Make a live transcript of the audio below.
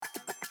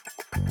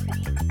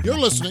You're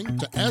listening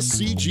to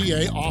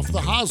SCGA Off the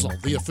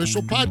Hosel, the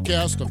official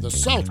podcast of the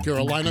South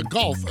Carolina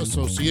Golf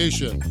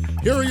Association.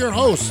 Here are your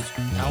hosts,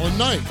 Alan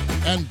Knight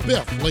and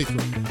Biff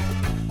Lathrop.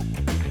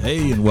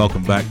 Hey, and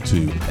welcome back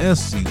to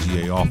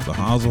SCGA Off the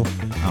Hosel.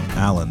 I'm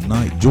Alan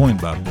Knight,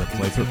 joined by Biff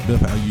Lathrop. Biff,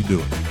 how you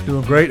doing?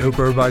 Doing great. Hope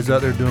everybody's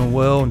out there doing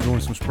well,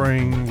 enjoying some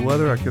spring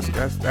weather. I guess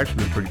that's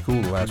actually been pretty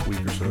cool the last week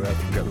or so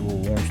after we got a little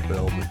warm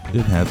spell. But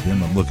it has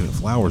been. I'm looking at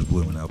flowers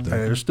blooming out there.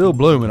 Hey, they're still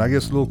blooming. I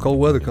guess a little cold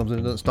weather comes in,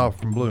 it doesn't stop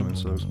it from blooming,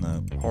 so it's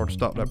No. hard to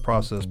stop that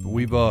process. But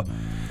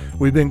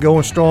we've been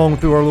going strong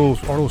through our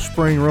little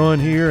spring run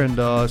here,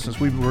 and since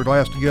we were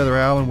last together,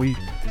 Alan, we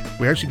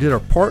actually did our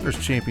Partners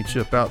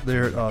Championship out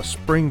there at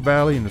Spring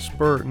Valley in the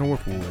Spur at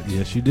Northwoods.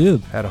 Yes, you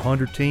did. Had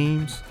 100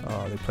 teams.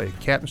 They played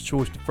Captain's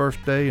Choice the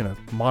first day and a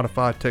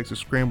modified Texas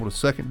Scramble the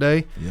second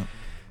day. Yep.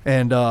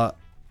 And,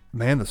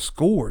 man, the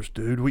scores,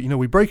 dude.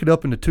 We break it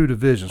up into two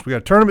divisions. We got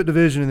a tournament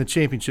division and the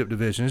championship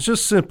division. It's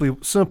just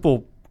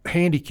simple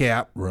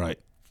handicap Right.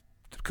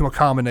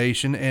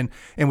 combination. And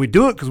we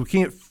do it because we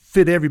can't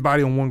fit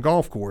everybody on one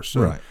golf course.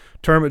 So Right.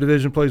 Tournament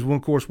division plays one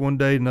course one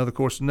day, another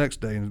course the next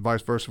day, and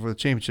vice versa for the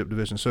championship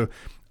division. So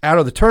out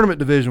of the tournament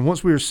division,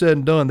 once we were said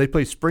and done, they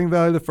played Spring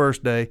Valley the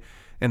first day,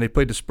 and they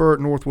played the Spur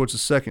at Northwoods the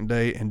second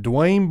day, and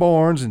Dwayne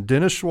Barnes and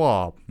Dennis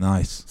Schwab,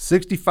 Nice.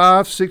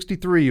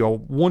 65-63, a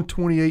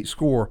 128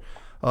 score,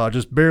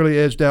 just barely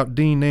edged out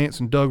Dean Nance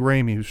and Doug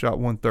Ramey, who shot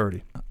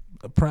 130.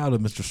 Proud of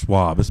Mr.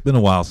 Schwab. It's been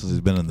a while since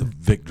he's been in the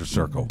victor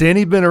circle.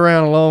 Denny been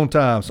around a long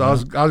time, so I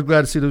was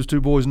glad to see those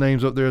two boys'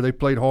 names up there. They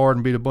played hard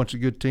and beat a bunch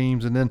of good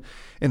teams. And then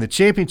in the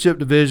championship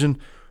division,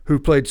 who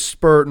played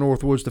Spur at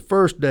Northwoods the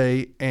first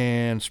day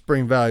and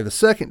Spring Valley the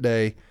second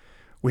day,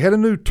 we had a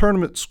new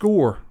tournament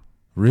score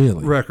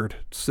Really? record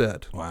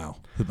set. Wow.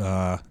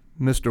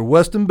 Mr.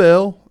 Weston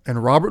Bell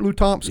and Robert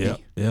Lutomsky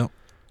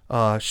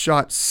Yep.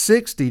 shot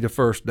 60 the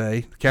first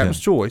day, the Captain's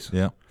Choice.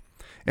 Yeah.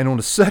 And on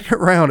the second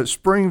round at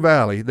Spring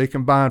Valley, they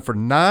combined for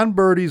 9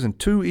 birdies and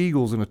 2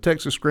 eagles in a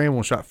Texas Scramble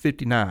and shot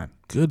 59.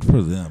 Good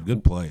for them.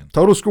 Good playing.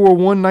 Total score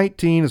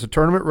 119 is a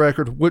tournament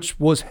record, which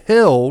was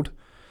held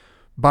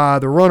by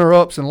the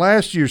runner-ups and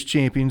last year's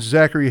champions,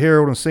 Zachary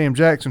Harold and Sam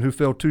Jackson, who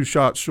fell 2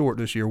 shots short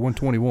this year,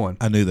 121.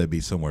 I knew they'd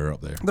be somewhere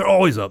up there. They're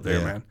always up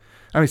there, Yeah. man.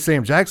 I mean,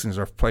 Sam Jackson is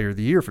our player of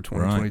the year for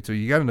 2022. Right.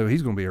 You got to know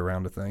he's going to be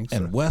around the thing. So.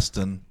 And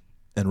Weston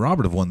and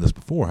Robert have won this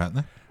before, haven't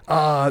they?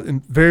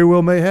 And very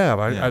well may have.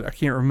 I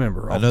can't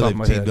remember. I know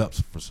they've teamed up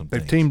for some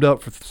things. They've teamed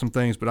up for some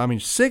things, but I mean,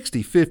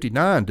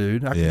 60-59,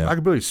 dude. I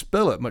could barely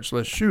spell it, much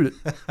less shoot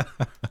it.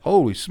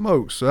 Holy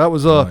smokes! So that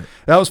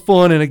was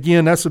fun. And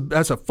again, that's a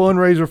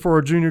fundraiser for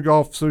our Junior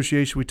Golf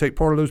Association. We take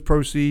part of those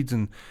proceeds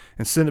and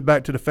send it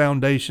back to the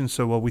foundation.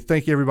 So we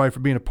thank everybody for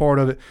being a part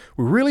of it.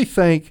 We really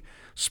thank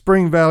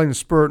Spring Valley and the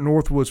Spur at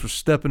Northwoods for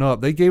stepping up.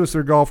 They gave us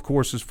their golf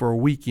courses for a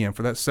weekend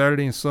for that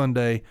Saturday and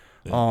Sunday.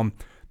 Yeah.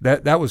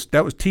 That was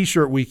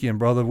T-shirt weekend,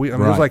 brother. It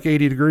was like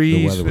 80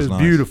 degrees. It was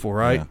nice. Beautiful,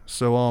 right? Yeah.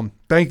 So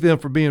thank them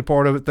for being a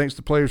part of it. Thanks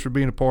to the players for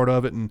being a part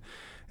of it. And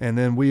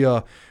then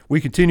we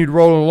continued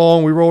rolling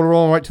along. We rolled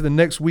along right to the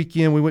next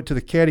weekend. We went to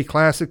the Caddy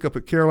Classic up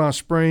at Carolina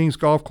Springs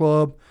Golf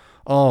Club.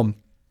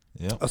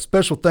 A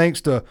special thanks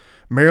to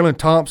Marilyn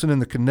Thompson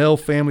and the Cannell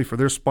family for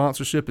their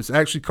sponsorship. It's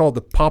actually called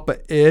the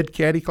Papa Ed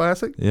Caddy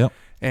Classic. Yep.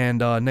 And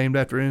named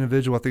after an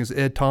individual. I think it's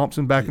Ed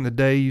Thompson. Back in the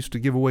day, he used to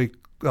give away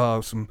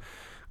some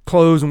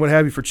clothes and what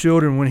have you for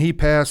children. When he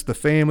passed, the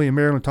family and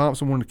Marilyn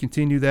Thompson wanted to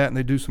continue that, and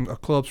they do some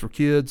clubs for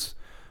kids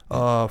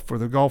for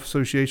the Golf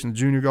Association, the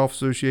Junior Golf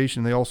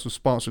Association. They also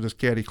sponsor this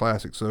Caddy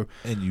Classic. So,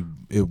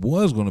 it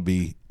was going to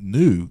be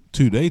new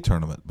 2-day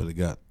tournament, but it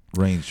got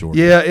rain short.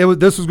 Yeah,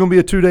 this was going to be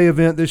a 2-day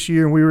event this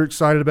year, and we were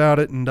excited about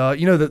it. And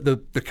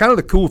the kind of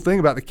the cool thing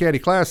about the Caddy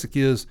Classic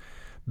is,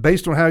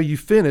 based on how you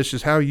finish,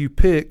 is how you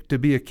pick to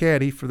be a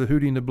caddy for the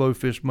Hootie and the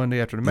Blowfish Monday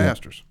after the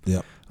Masters.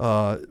 Yeah.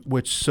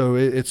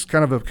 It's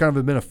kind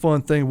of been a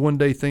fun thing,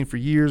 1-day thing for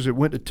years. It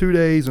went to 2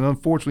 days, and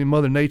unfortunately,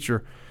 Mother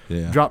Nature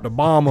dropped a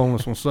bomb on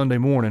us on Sunday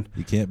morning.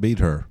 You can't beat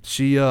her.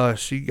 She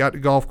got the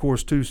golf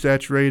course too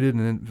saturated,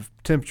 and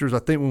temperatures. I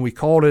think when we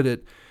called it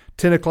at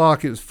 10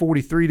 o'clock, it was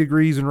 43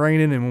 degrees and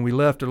raining, and when we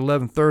left at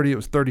 11:30, it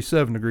was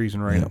 37 degrees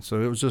and raining. Yeah. So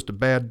it was just a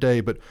bad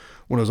day. But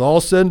when it was all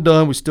said and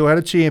done, we still had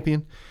a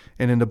champion.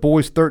 And in the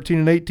boys 13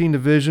 and 18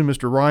 division,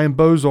 Mr. Ryan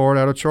Bozard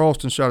out of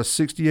Charleston shot a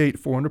 68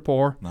 400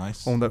 par.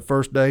 Nice. On that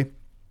first day.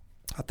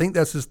 I think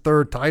that's his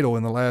 3rd title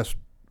in the last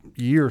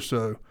year or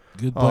so.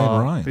 Good playing,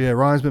 Ryan. Yeah,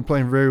 Ryan's been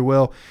playing very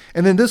well.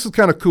 And then this is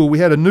kind of cool. We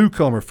had a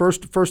newcomer,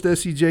 first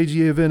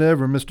SCJGA event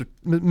ever, Miss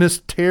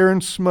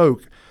Taryn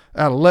Smoke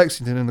out of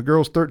Lexington in the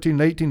girls 13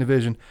 and 18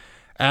 division.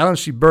 Alan,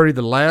 she birdied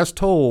the last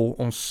hole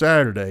on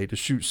Saturday to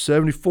shoot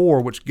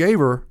 74, which gave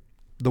her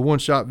the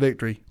one-shot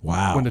victory.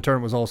 Wow. When the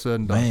tournament was all said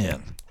and done.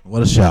 Man,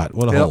 what a shot.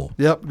 What a hole.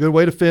 Yep, good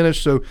way to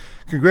finish. So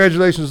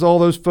congratulations to all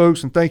those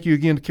folks, and thank you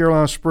again to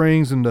Carolina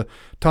Springs and the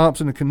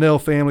Thompson and Cannell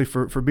family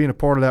for being a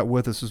part of that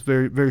with us. It's a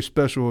very, very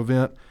special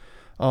event.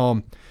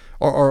 Our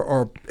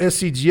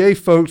SCGA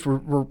folks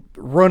were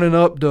running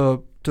up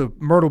to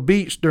Myrtle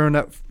Beach during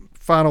that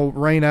final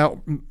rain out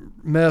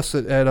mess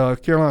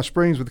at Carolina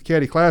Springs with the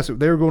Caddy Classic.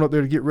 They were going up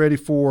there to get ready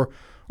for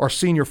our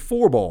senior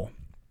 4-ball,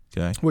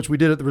 which we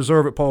did at the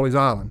reserve at Pawleys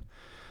Island.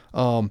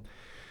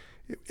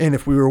 And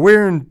if we were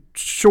wearing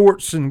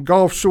shorts and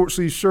golf short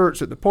sleeve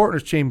shirts at the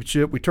Partners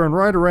Championship, we turned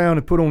right around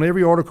and put on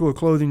every article of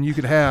clothing you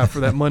could have for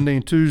that Monday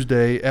and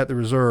Tuesday at the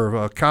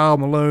reserve. Kyle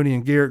Maloney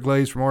and Garrett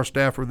Glaze from our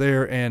staff were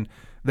there, and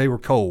they were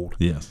cold.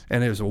 Yes.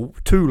 And it was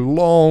 2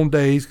 long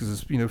days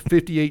because,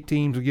 58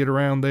 teams would get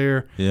around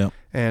there. Yeah.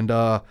 And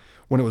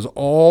when it was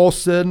all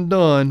said and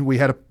done, we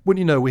had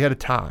a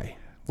tie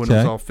when it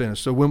was all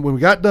finished. So when we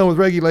got done with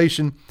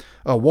regulation,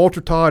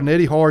 Walter Todd and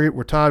Eddie Hargett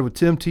were tied with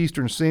Tim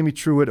Teaster and Sammy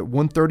Truitt at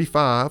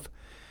 135,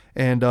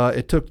 and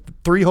it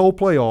took 3-hole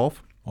playoff.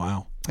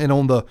 Wow. And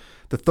on the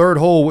third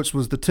hole, which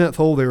was the 10th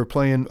hole they were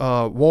playing,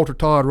 Walter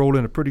Todd rolled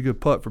in a pretty good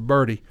putt for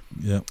birdie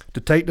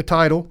to take the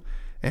title.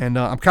 And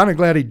I'm kind of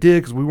glad he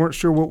did because we weren't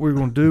sure what we were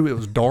going to do. It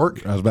was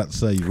dark. I was about to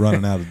say, you're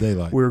running out of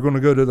daylight. We were going to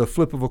go to the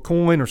flip of a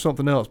coin or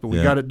something else, but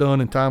we got it done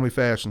in timely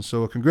fashion.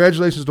 So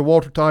congratulations to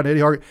Walter Todd and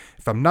Eddie Hargett.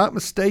 If I'm not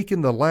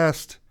mistaken, the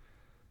last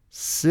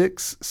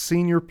 6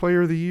 senior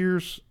player of the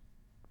years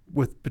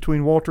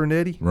between Walter and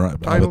Eddie. Right,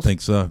 I would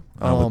think so.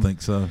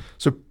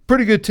 So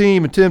pretty good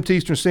team, and Tim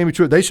Teaster and Sammy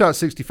Truitt, they shot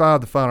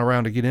 65 the final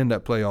round to get in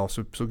that playoff.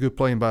 So good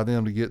playing by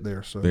them to get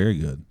there. So very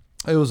good.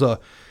 It was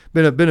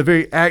been a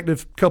very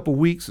active couple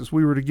weeks since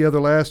we were together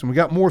last, and we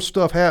got more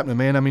stuff happening,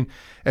 man. I mean,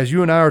 as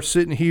you and I are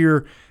sitting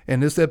here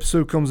and this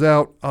episode comes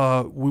out,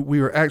 we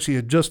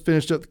had just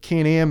finished up the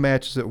Can-Am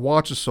matches at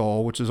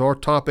Wachesaw, which is our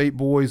top 8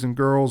 boys and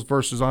girls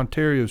versus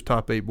Ontario's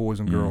top 8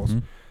 boys and girls.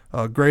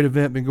 Great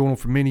event, been going on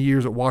for many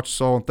years at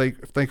Wachesaw, and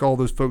thank all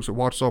those folks at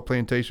Wachesaw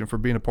Plantation for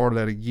being a part of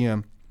that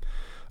again.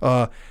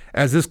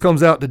 As this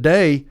comes out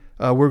today,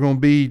 we're going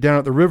to be down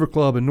at the River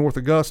Club in North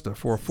Augusta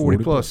for a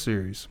 40-plus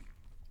series.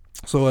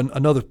 So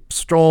another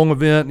strong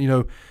event.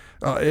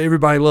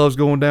 Everybody loves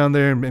going down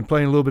there and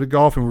playing a little bit of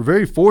golf, and we're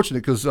very fortunate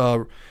because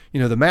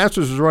the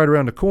Masters is right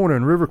around the corner,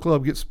 and River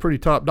Club gets pretty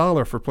top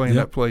dollar for playing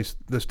that place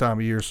this time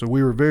of year. So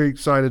we were very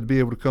excited to be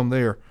able to come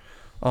there.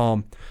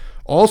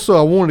 Also,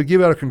 I wanted to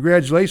give out a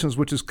congratulations,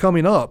 which is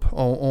coming up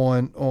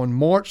on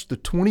March the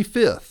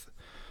 25th.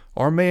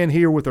 Our man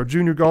here with our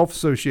Junior Golf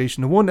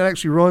Association, the one that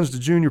actually runs the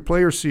Junior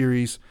Player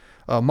Series,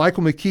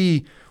 Michael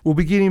McKee, will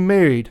be getting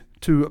married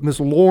to Miss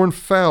Lauren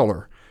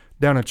Fowler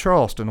down in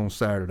Charleston on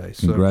Saturday.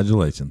 So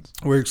congratulations.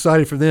 We're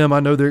excited for them.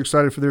 I know they're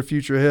excited for their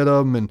future ahead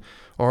of them, and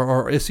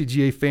our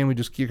SCGA family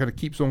just kind of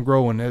keeps on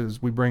growing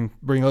as we bring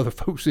other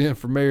folks in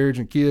for marriage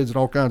and kids and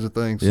all kinds of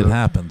things. It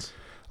happens.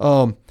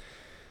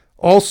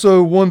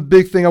 Also, one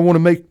big thing I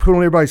want to put on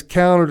everybody's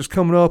calendar just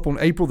coming up on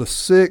April the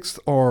 6th,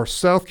 our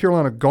South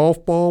Carolina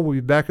Golf Ball will be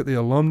back at the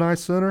Alumni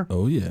Center.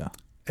 Oh, yeah.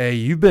 Hey,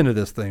 you've been to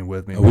this thing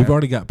with me, man. We've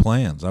already got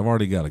plans. I've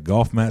already got a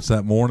golf match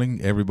that morning.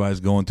 Everybody's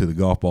going to the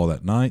golf ball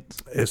that night.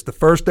 It's the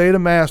first day of the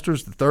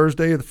Masters, the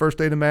Thursday of the first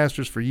day of the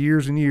Masters for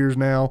years and years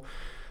now.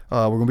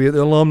 We're going to be at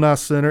the Alumni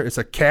Center. It's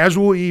a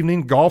casual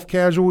evening, golf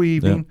casual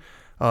evening.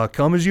 Yep.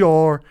 Come as you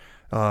are.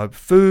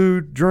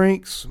 Food,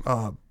 drinks,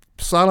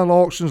 silent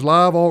auctions,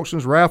 live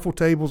auctions, raffle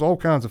tables, all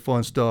kinds of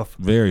fun stuff.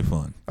 Very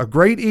fun. A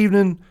great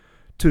evening.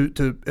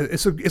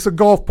 It's a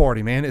golf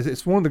party, man.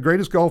 It's one of the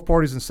greatest golf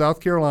parties in South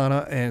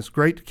Carolina, and it's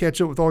great to catch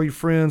up with all your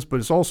friends, but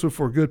it's also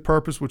for a good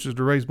purpose, which is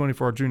to raise money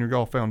for our Junior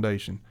Golf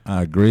Foundation.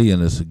 I agree,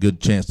 and it's a good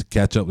chance to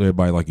catch up with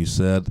everybody, like you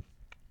said,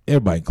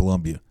 everybody in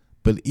Columbia.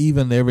 But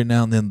even every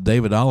now and then,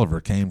 David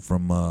Oliver came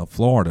from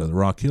Florida, the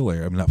Rock Hill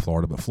area. I mean, not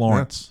Florida, but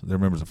Florence. Yeah. They're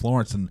members of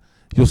Florence, and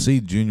you'll see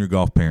junior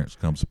golf parents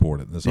come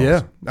support it. That's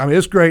awesome. I mean,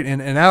 it's great.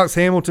 And Alex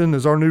Hamilton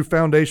is our new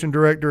foundation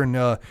director,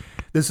 and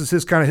this is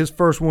his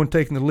first one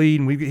taking the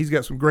lead, and he's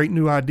got some great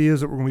new ideas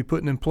that we're going to be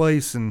putting in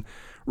place, and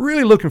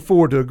really looking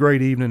forward to a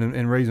great evening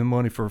and raising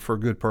money for a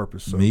good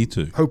purpose. So me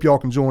too. Hope y'all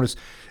can join us.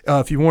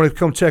 If you want to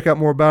come check out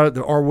more about it,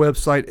 our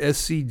website,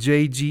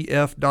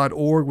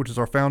 SCJGF.org, which is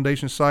our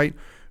foundation site,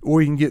 or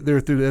you can get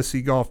there through the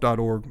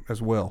scgolf.org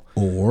as well.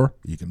 Or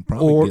you can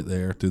probably get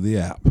there through the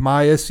app.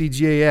 My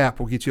SCGA app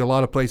will get you a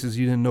lot of places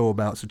you didn't know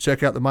about. So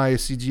check out the My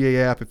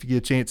SCGA app if you get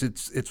a chance.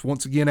 It's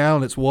once again,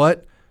 Alan, it's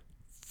what?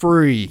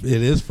 Free.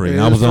 It is free.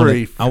 I was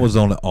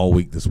on it all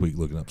week this week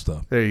looking up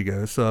stuff. There you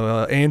go.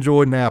 So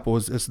Android and Apple,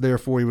 it's there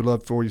for you. We'd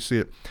love for you to see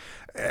it.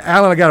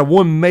 Alan, I got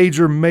one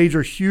major,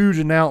 huge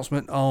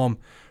announcement.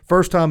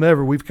 First time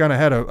ever, we've kind of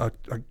had a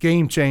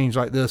game change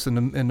like this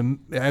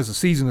as the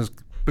season has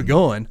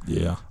begun.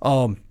 Yeah.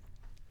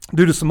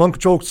 Due to some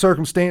uncontrolled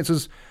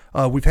circumstances,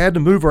 we've had to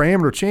move our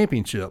amateur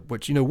championship,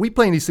 which, we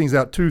plan these things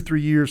out 2, 3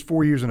 years,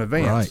 4 years in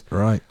advance.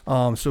 Right.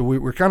 So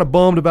we're kind of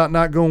bummed about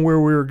not going where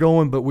we were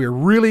going, but we're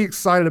really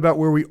excited about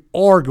where we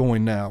are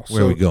going now.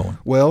 Where are we going?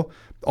 Well,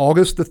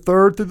 August the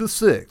 3rd through the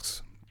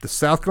 6th, the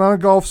South Carolina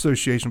Golf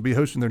Association will be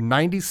hosting their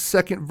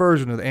 92nd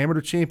version of the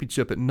amateur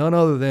championship at none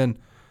other than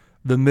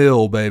the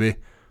Mill, baby.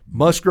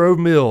 Musgrove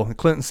Mill in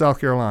Clinton, South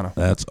Carolina.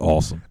 That's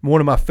awesome.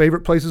 One of my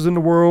favorite places in the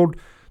world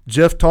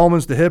Jeff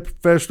Tallman's the head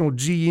professional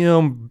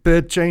GM,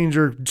 bed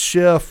changer,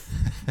 chef.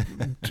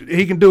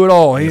 He can do it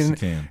all. Yes, he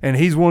can. And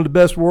he's one of the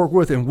best to work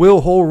with. And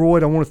Will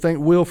Holroyd, I want to thank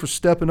Will for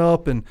stepping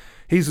up. And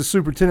he's the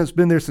superintendent that's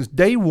been there since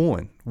day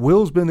one.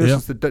 Will's been there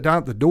since down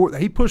at the door.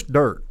 He pushed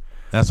dirt.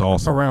 That's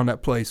awesome. Around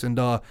that place. And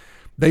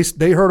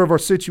they heard of our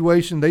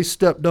situation. They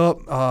stepped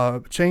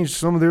up, changed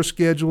some of their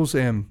schedules,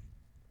 and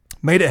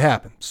made it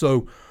happen.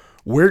 So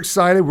we're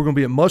excited. We're going to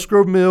be at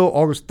Musgrove Mill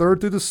August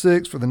 3rd through the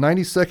 6th for the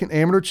 92nd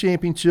Amateur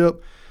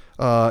Championship.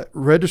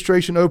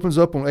 Registration opens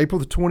up on April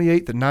the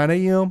 28th at 9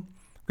 a.m.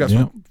 We've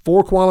got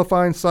 4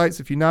 qualifying sites.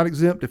 If you're not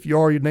exempt, if you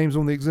are, your name's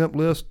on the exempt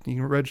list. You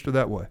can register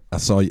that way. I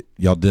saw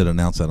y'all did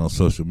announce that on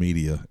social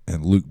media,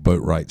 and Luke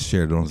Boatwright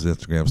shared it on his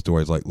Instagram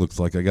stories. Like, looks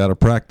like I got to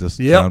practice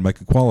trying to make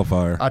a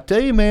qualifier. I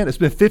tell you, man, it's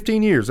been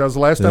 15 years. That was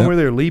the last time we were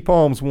there. Lee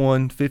Palms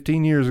won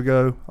 15 years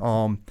ago.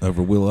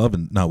 Over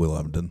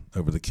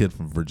over the kid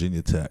from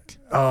Virginia Tech.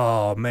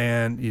 Oh,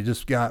 man, you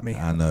just got me.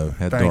 I know.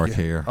 Had dark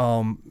hair.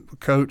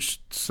 Coach's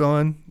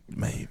son.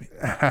 Maybe.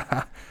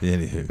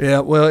 Anywho. Yeah,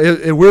 well,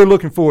 we're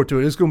looking forward to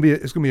it. It's going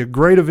to be a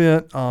great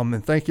event,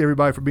 and thank you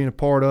everybody for being a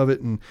part of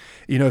it. And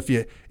if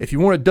you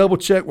want to double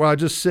check what I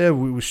just said,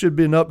 we should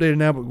be updated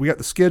now. But we got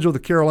the schedule of the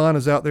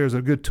Carolinas out there as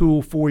a good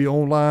tool for you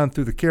online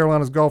through the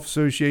Carolinas Golf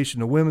Association,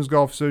 the Women's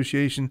Golf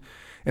Association,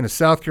 and the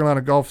South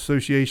Carolina Golf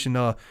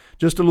Association.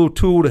 Just a little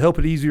tool to help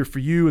it easier for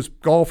you as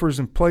golfers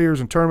and players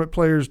and tournament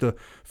players to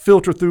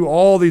filter through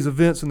all these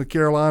events in the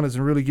Carolinas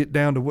and really get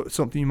down to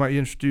something you might be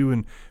interested in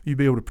and you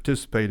be able to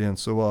participate in.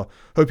 So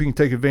hope you can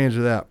take advantage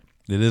of that.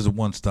 It is a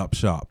one-stop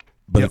shop.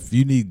 But if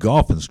you need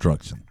golf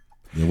instruction,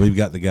 we've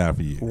got the guy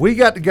for you. We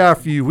got the guy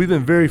for you. We've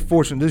been very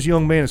fortunate. This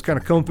young man has kind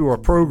of come through our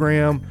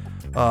program.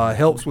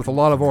 Helps with a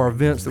lot of our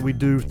events that we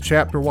do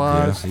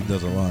chapter-wise. Yeah, he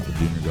does a lot with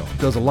junior golf.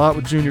 Does a lot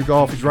with junior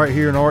golf. He's right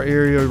here in our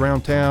area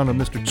around town. And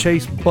Mr.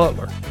 Chase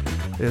Butler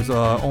is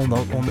on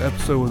the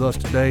episode with us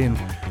today. And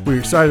we're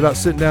excited about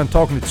sitting down and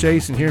talking to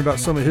Chase and hearing about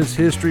some of his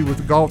history with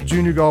the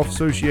Junior Golf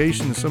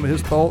Association and some of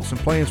his thoughts and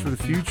plans for the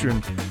future.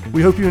 And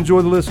we hope you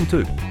enjoy the listen,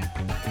 too.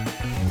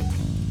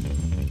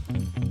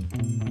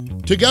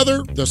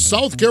 Together, the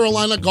South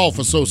Carolina Golf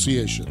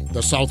Association,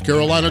 the South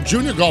Carolina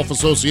Junior Golf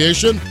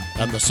Association,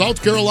 and the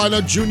South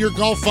Carolina Junior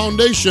Golf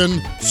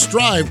Foundation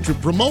strive to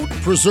promote,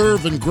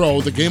 preserve, and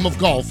grow the game of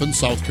golf in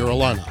South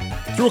Carolina.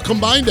 Through a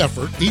combined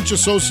effort, each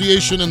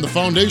association and the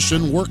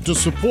foundation work to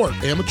support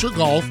amateur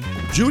golf,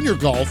 junior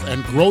golf,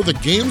 and grow the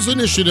game's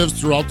initiatives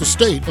throughout the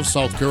state of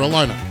South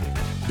Carolina.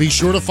 Be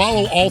sure to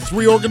follow all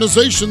 3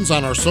 organizations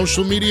on our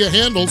social media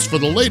handles for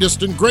the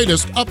latest and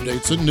greatest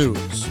updates and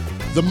news.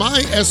 The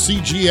My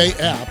SCGA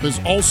app is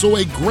also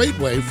a great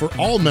way for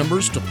all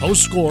members to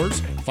post scores,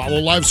 follow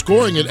live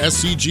scoring at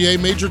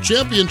SCGA Major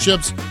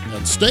Championships,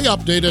 and stay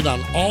updated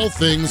on all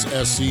things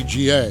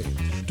SCGA.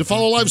 To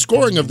follow live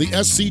scoring of the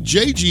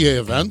SCJGA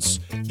events,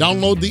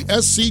 download the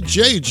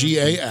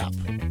SCJGA app.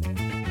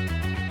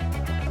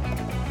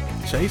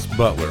 Chase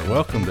Butler,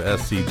 welcome to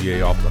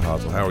SCGA Off the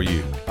Hosel. How are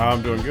you?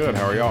 I'm doing good.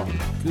 How are y'all?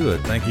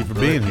 Good. Thank you for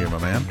being here, my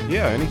man.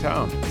 Yeah,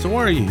 anytime. So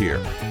why are you here?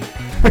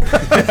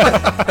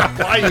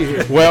 Why are you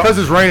here? Well, because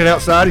it's raining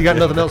outside. You got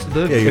nothing else to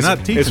do. Yeah, you're not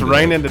teaching. It's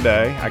raining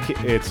today.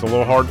 It's a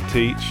little hard to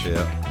teach.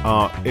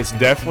 Yeah. It's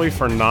definitely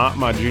for not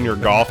my junior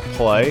golf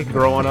play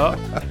growing up.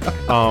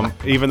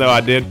 Even though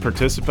I did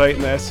participate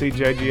in the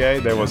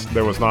SCJGA,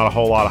 there was not a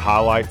whole lot of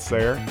highlights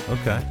there.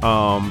 Okay.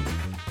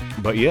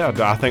 But yeah,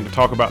 I think to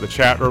talk about the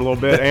chapter a little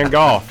bit and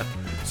golf.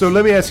 So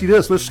let me ask you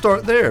this. Let's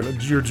start there.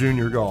 Your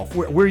junior golf.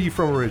 Where are you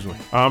from originally?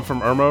 I'm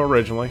from Irmo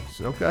originally.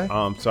 Okay.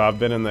 So I've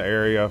been in the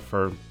area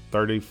for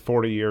 30,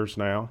 40 years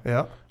now.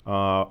 Yeah.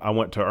 I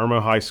went to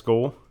Irmo High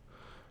School,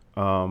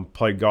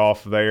 played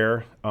golf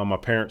there. My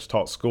parents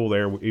taught school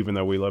there, even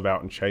though we live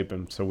out in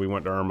Chapin, so we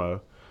went to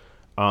Irmo.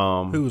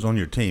 Who was on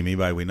your team?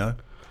 Anybody we know?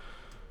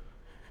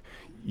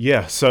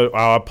 Yeah, so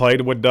I played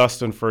with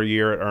Dustin for a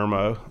year at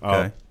Irmo.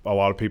 Okay. A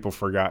lot of people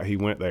forgot he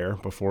went there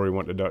before he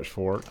went to Dutch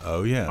Fork.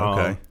 Oh, yeah,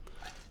 okay.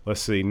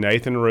 Let's see,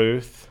 Nathan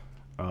Ruth,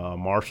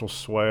 Marshall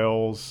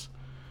Swales,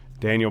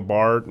 Daniel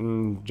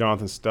Barton,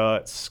 Jonathan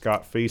Stutz,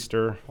 Scott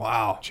Feaster.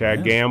 Wow.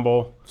 Chad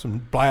Gamble. Some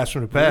blasts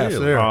from the past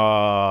there.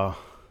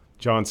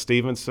 John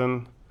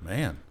Stevenson.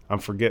 Man. I'm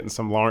forgetting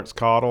some Lawrence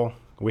Cottle.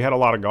 We had a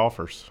lot of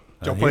golfers.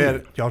 Y'all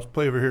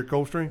play over here at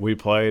Coldstream? We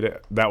played.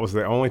 That was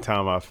the only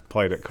time I've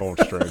played at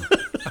Coldstream.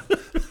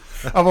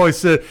 I've always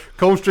said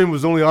Coldstream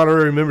was the only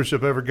honorary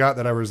membership I ever got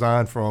that I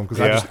resigned from because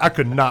I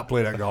could not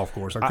play that golf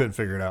course. I couldn't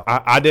figure it out.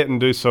 I didn't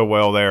do so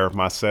well there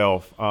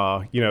myself.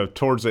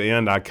 Towards the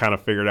end, I kind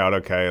of figured out,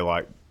 okay,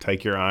 like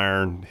take your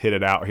iron, hit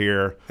it out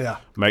here,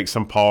 make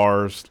some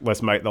pars,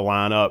 let's make the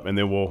lineup, and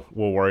then we'll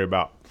worry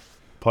about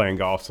playing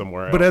golf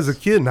somewhere else. But as a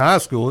kid in high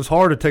school, it's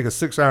hard to take a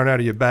 6-iron out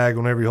of your bag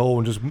on every hole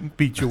and just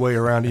beat your way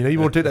around. You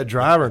want to take that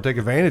driver and take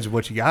advantage of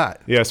what you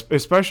got. Yes,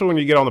 especially when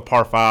you get on the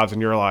par fives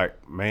and you're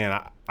like, man,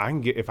 I can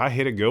get, if I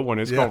hit a good one,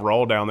 it's gonna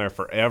roll down there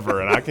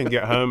forever, and I can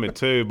get home at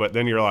 2. But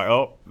then you're like,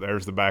 oh,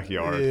 there's the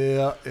backyard.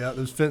 Yeah,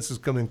 those fences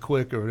come in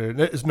quick over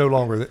there. It's no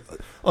longer,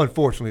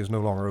 unfortunately, it's no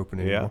longer open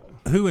anymore.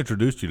 Who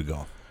introduced you to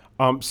golf?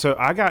 So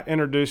I got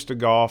introduced to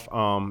golf.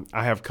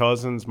 I have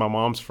cousins. My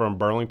mom's from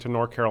Burlington,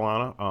 North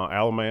Carolina,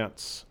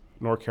 Alamance,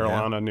 North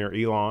Carolina, near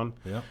Elon.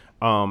 Yeah.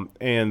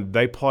 And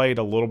they played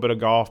a little bit of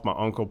golf. My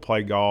uncle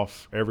played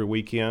golf every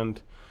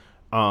weekend.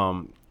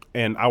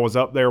 And I was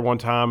up there one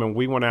time, and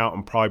we went out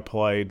and probably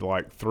played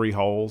like 3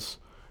 holes,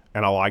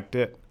 and I liked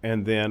it.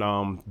 And then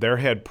their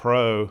head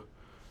pro,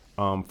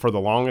 for the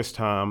longest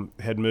time,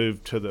 had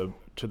moved to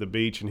the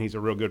beach, and he's a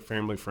real good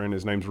family friend.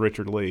 His name's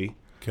Richard Lee.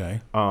 Okay.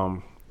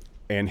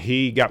 And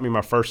he got me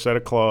my first set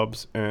of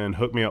clubs and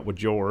hooked me up with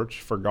George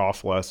for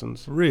golf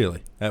lessons.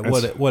 Really? At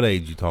what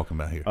age you talking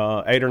about here?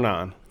 8 or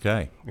 9.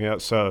 Okay. Yeah,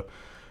 so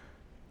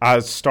I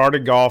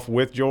started golf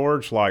with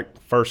George, like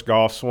first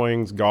golf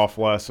swings, golf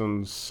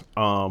lessons,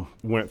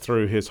 went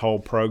through his whole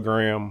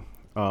program.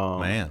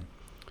 Man.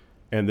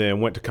 And then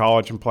went to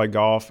college and played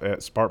golf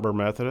at Spartanburg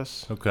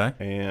Methodist. Okay.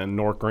 And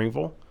North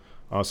Greenville.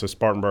 So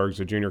Spartanburg's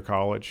a junior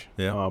college.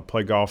 Yeah.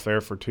 Played golf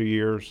there for 2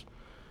 years.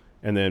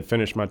 And then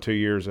finished my 2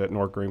 years at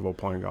North Greenville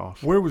playing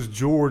golf. Where was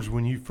George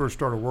when you first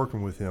started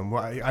working with him?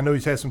 Well, I know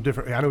he's had some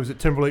different. I know he was at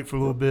Timberlake for a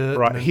little bit.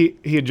 Right. He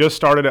had just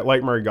started at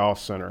Lake Murray Golf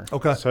Center.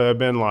 Okay. So it had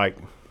been like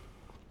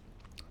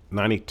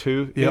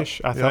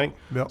 92-ish, I think.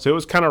 Yep. So it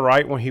was kind of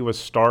right when he was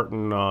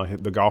starting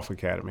the Golf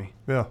Academy.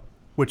 Yeah.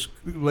 Which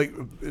Lake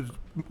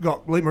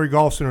Murray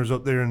Golf Center is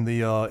up there in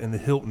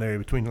the Hilton area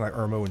between like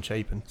Irmo and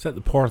Chapin. Is that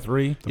the par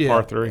 3? The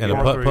par 3. And a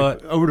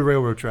putt-putt? Over the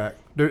railroad track.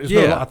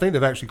 I think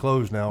they've actually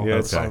closed now.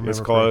 Yeah, it's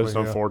closed,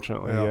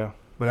 unfortunately, yeah.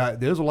 But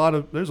there's a lot.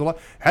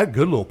 Had a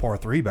good little par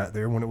 3 back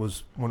there when it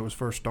was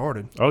first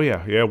started. Oh,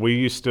 yeah. We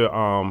used to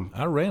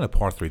I ran a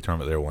par 3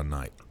 tournament there one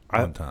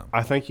time.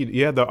 I think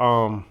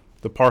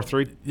the par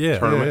 3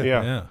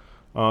 tournament,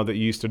 that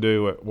you used to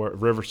do at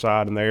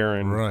Riverside and there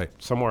and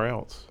somewhere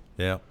else.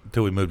 Yeah,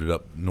 until we moved it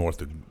up north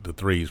to the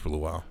 3s for a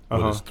little while.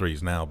 Well, it's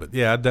 3s now, but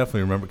yeah, I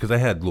definitely remember because they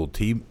had little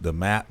the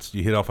mats.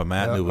 You hit off a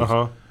mat, and it was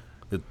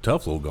a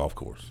tough little golf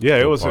course. Yeah,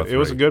 it was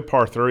a good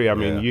par 3. I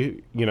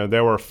mean, you know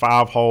there were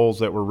 5 holes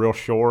that were real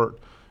short,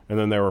 and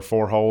then there were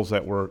 4 holes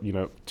that were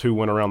 2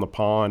 went around the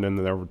pond, and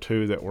then there were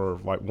 2 that were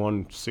like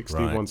 160,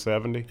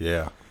 170.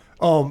 Yeah.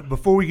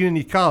 Before we get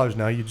into college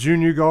now, you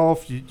junior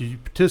golf, you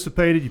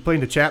participated, you played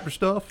in the chapter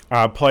stuff?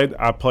 I played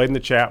in the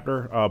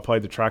chapter,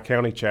 played the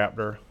Tri-County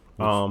chapter.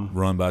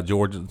 Run by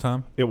George at the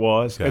time? It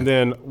was. Okay. And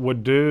then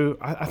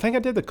I think I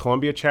did the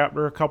Columbia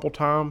chapter a couple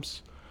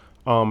times.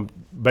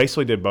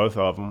 Basically did both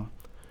of them.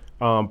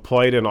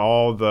 Played in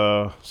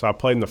so I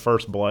played in the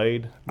First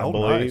Blade, I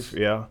believe. Nice.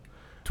 Yeah.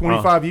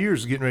 25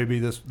 years is getting ready to be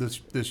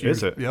this year.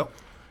 Is it? Yep.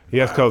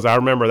 Yes, because I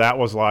remember that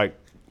was like,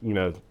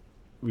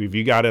 if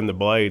you got in the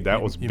Blade, that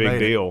was a big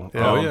deal.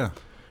 Yeah.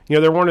 Yeah.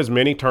 There weren't as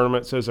many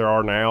tournaments as there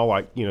are now,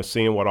 like,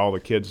 seeing what all the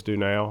kids do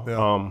now.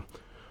 Yeah.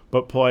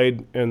 But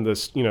played in the,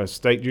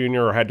 state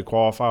junior or had to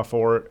qualify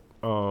for it.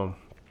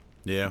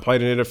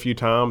 Played in it a few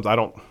times. I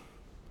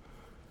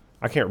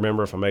can't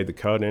remember if I made the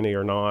cut any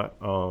or not.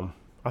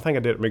 I think I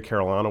did at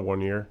Mid-Carolina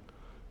one year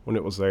when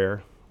it was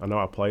there. I know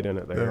I played in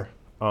it there.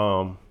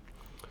 Yeah.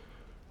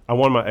 I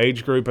won my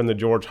age group in the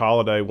George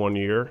Holiday one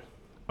year.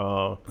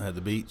 At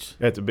the beach.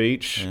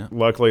 Yeah.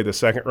 Luckily, the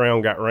second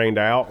round got rained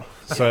out,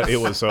 so it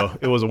was a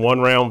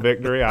 1-round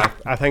victory.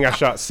 I think I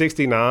shot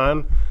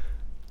 69.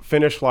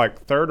 Finished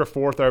like 3rd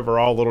or 4th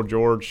overall. Little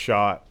George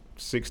shot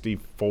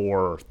 64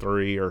 or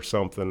 3 or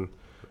something.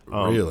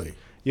 Really?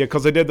 Yeah,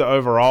 because they did the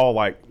overall,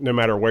 like, no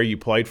matter where you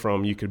played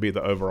from, you could be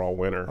the overall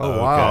winner. Oh,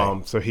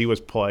 wow. So he was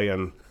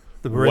playing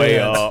way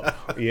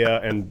up. Yeah,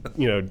 and,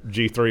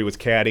 G3 was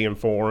caddying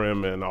for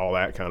him and all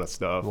that kind of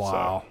stuff.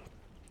 Wow. So.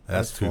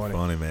 That's too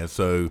funny, man.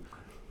 So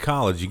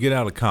college, you get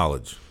out of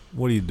college.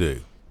 What do you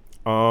do?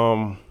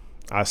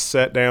 I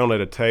sat down at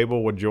a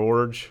table with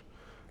George.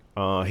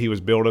 He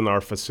was building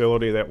our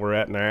facility that we're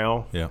at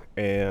now. Yeah.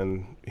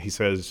 And he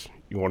says,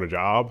 "You want a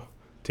job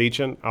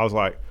teaching?" I was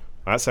like,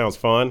 "That sounds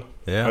fun."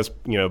 Yeah. That's,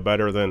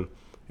 better than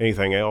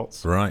anything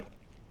else. Right.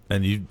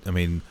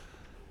 And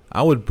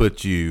I would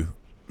put you,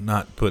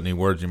 not put any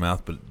words in your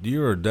mouth, but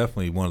you're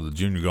definitely one of the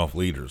junior golf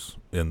leaders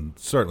in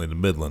certainly the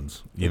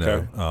Midlands.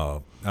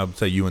 I would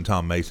say you and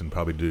Tom Mason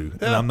probably do.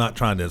 Yeah. And I'm not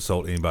trying to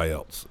insult anybody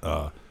else.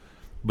 But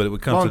it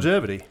would come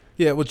longevity.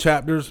 With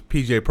chapters,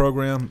 PGA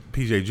program,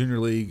 PGA Junior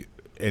League,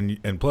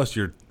 and plus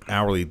your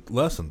hourly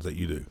lessons that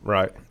you do.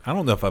 Right. I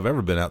don't know if I've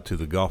ever been out to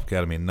the Golf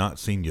Academy and not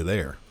seen you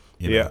there.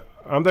 Yeah,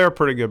 I'm there a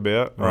pretty good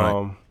bit.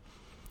 Right.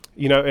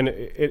 And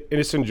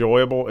it's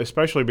enjoyable,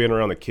 especially being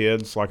around the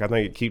kids. Like, I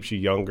think it keeps you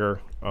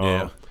younger.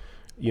 And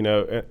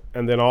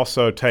then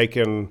also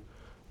taking,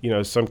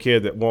 some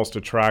kid that wants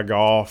to try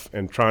golf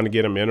and trying to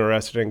get them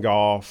interested in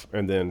golf,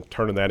 and then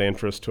turning that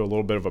interest to a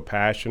little bit of a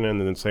passion,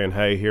 and then saying,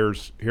 "Hey,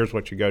 here's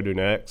what you go do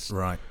next."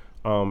 Right.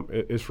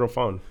 It's real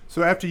fun.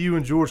 So after you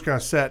and George kind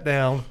of sat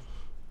down,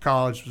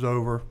 college was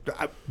over.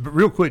 But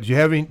real quick, did you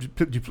have any?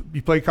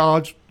 You play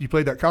college? You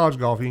played that college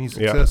golf? Any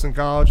success in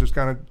college? Just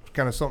kind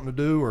of something to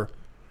do, or?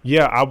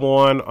 Yeah, I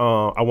won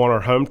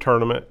our home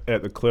tournament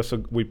at the Cliffs.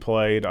 We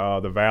played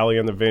the Valley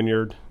and the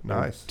Vineyard.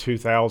 Nice. In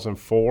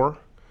 2004.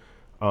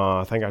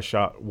 I think I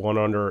shot 1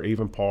 under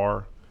even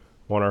par.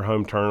 won our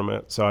home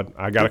tournament. So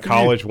I got a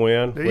college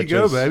win. There you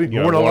go, baby.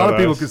 More than a lot of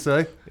people could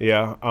say.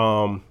 Yeah.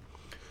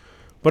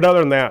 But other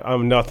than that,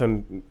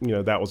 nothing,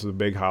 that was the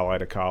big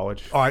highlight of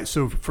college. All right,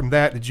 so from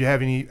that, did you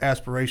have any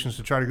aspirations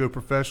to try to go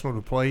professional,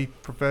 to play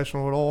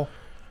professional at all?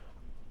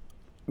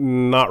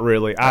 Not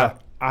really.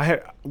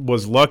 I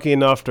was lucky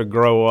enough to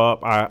grow up.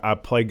 I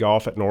played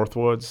golf at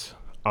Northwoods,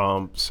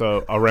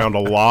 so around a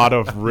lot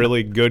of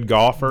really good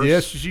golfers.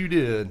 Yes, you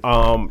did.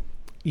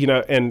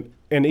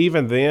 And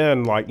even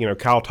then,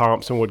 Kyle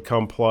Thompson would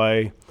come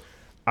play.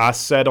 I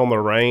sat on the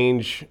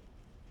range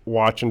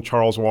watching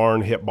Charles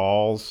Warren hit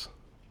balls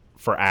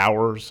for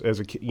hours as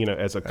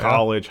a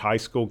college, high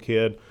school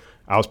kid.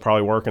 I was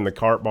probably working the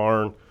cart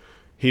barn.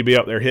 He'd be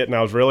up there hitting.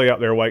 I was really up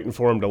there waiting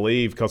for him to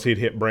leave because he'd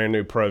hit brand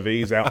new Pro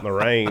Vs out in the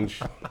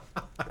range.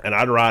 And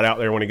I'd ride out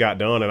there when he got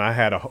done, and I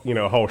had a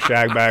whole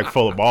shag bag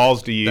full of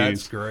balls to use.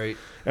 That's great.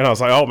 And I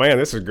was like, oh, man,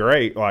 this is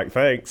great. Like,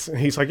 thanks. And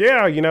he's like,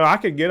 yeah, I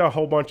could get a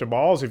whole bunch of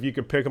balls if you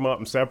could pick them up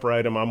and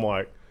separate them. I'm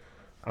like,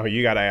 oh,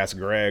 you got to ask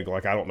Greg.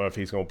 Like, I don't know if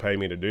he's going to pay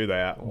me to do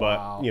that.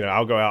 Wow. But,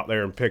 I'll go out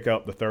there and pick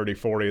up the 30,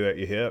 40 that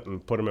you hit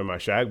and put them in my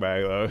shag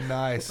bag, though.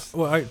 Nice.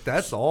 Well,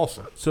 that's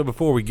awesome. So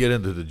before we get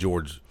into the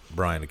George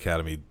Bryan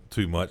Academy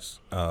too much.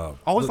 I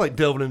always like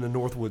delving into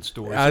Northwood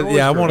stories.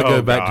 I want to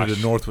go back to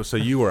the Northwood. So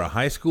you were a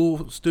high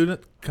school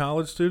student,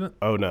 college student?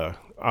 Oh, no.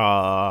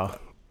 I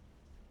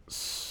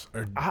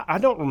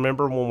don't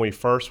remember when we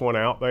first went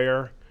out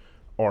there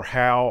or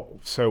how.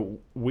 So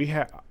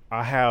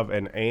I have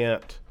an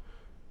aunt,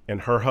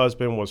 and her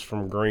husband was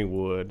from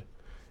Greenwood,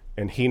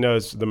 and he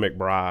knows the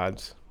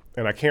McBrides.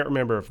 And I can't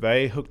remember if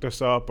they hooked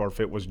us up or if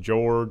it was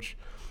George,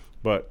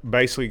 but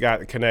basically got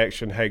the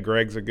connection. Hey,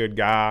 Greg's a good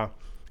guy.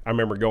 I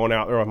remember going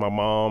out there with my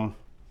mom.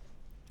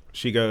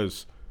 She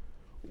goes,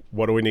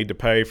 what do we need to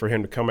pay for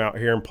him to come out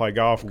here and play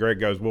golf? And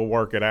Greg goes, we'll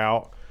work it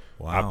out.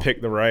 Wow. I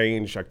picked the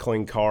range. I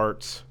cleaned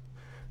carts.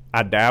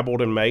 I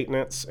dabbled in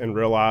maintenance and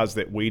realized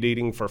that weed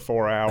eating for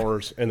 4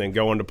 hours and then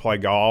going to play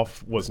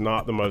golf was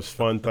not the most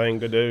fun thing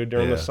to do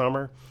during the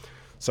summer.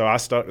 So I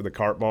stuck to the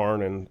cart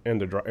barn and in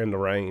the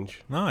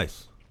range.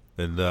 Nice.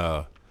 And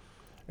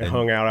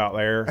hung out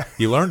there.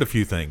 You learned a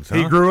few things, huh?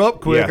 He grew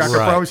up quick. Yes. I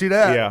can promise you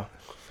that. Yeah.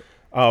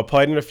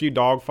 Played in a few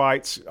dog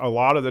fights. A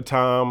lot of the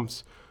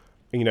times,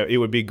 it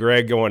would be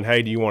Greg going,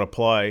 hey, do you want to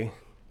play?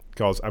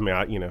 Because, I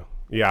might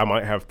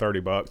have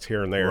 $30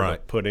 here and there to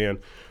put in.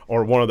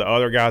 Or one of the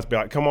other guys be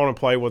like, come on and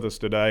play with us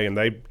today. And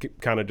they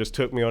kind of just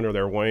took me under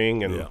their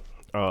wing and,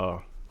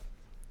 But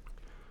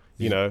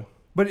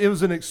it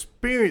was an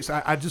experience.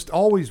 I just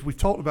always, we've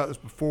talked about this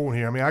before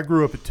here. I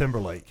grew up at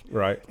Timberlake.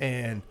 Right.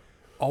 And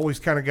always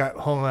kind of got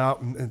hung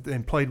out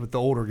and played with the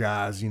older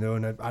guys,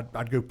 and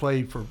I'd go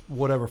play for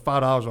whatever,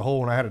 $5 a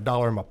hole, and I had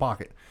 $1 in my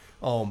pocket.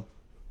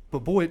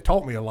 But boy, it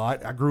taught me a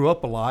lot. I grew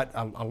up a lot.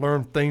 I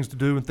learned things to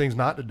do and things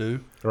not to do.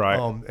 Right.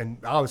 And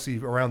obviously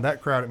around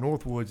that crowd at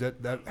Northwoods,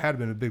 that had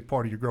been a big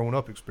part of your growing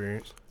up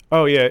experience.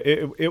 Oh yeah,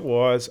 it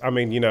was.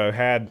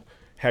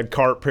 Had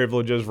cart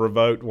privileges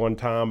revoked one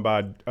time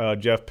by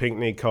Jeff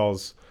Pinkney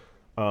because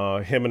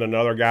him and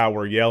another guy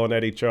were yelling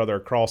at each other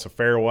across a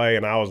fairway,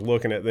 and I was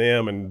looking at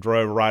them and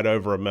drove right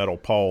over a metal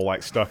pole,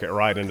 stuck it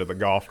right into the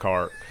golf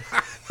cart.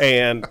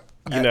 And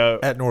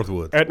at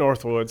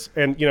Northwoods,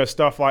 and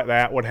stuff like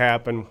that would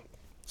happen.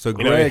 So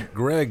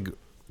Greg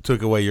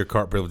took away your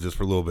cart privileges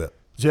for a little bit.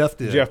 Jeff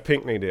did. Jeff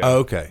Pinkney did. Oh,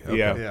 okay.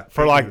 Yeah.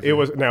 For it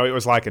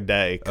was like a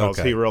day because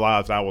he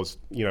realized I was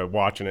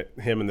watching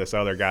him and this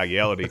other guy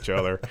yell at each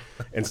other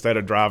instead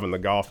of driving the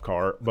golf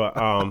cart. But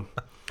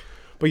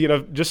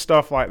just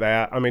stuff like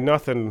that.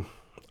 Nothing.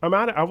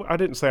 I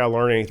didn't say I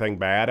learned anything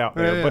bad out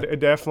there, but it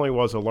definitely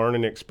was a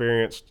learning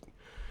experience.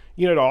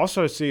 To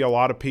also see a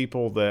lot of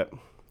people that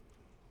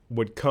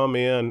would come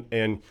in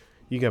and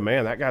you go,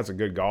 man, that guy's a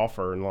good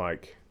golfer, and why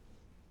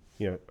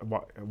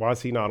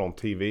is he not on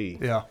TV?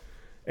 Yeah.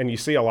 And you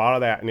see a lot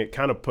of that, and it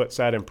kind of puts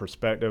that in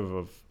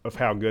perspective of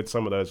how good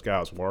some of those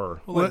guys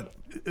were. Well,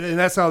 and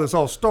that's how this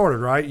all started,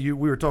 right? We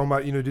were talking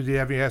about, did you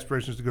have any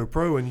aspirations to go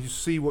pro? And you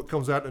see what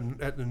comes out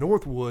at the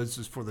Northwoods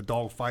is for the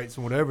dog fights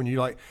and whatever. And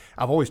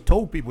I've always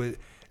told people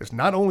it's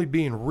not only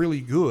being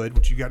really good,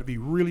 but you got to be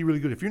really, really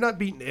good. If you're not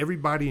beating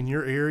everybody in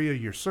your area,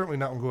 you're certainly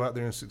not going to go out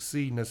there and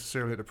succeed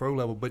necessarily at the pro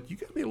level. But you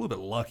got to be a little bit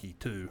lucky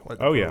too at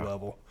the pro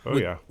level.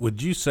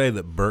 Would you say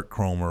that Burt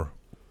Cromer,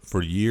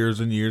 for years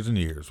and years and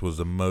years, was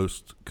the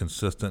most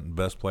consistent and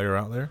best player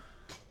out there?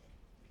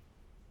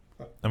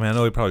 I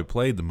know he probably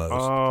played the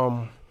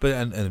most. But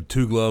and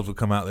Two Gloves would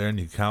come out there, and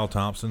you Kyle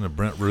Thompson and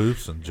Brent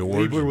Roofs and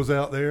George. Liebler was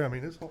out there.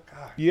 This whole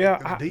guy.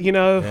 Yeah,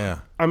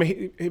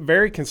 he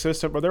very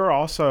consistent. But there were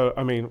also,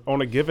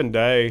 on a given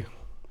day,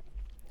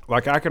 I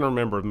can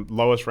remember the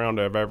lowest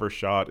round I've ever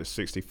shot is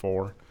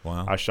 64.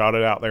 Wow. I shot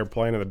it out there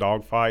playing in the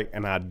dogfight,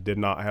 and I did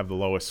not have the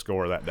lowest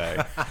score that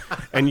day.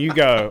 And you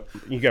go,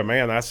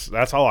 man,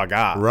 that's all I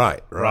got.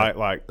 Right.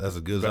 That's as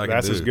good as I can do.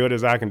 That's as good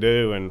as I can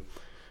do. And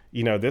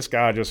this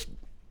guy just,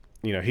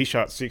 he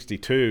shot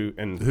 62.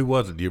 And who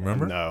was it? Do you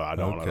remember? No, I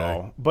don't at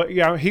all. But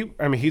yeah,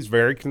 he's a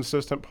very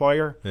consistent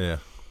player. Yeah.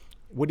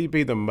 Would he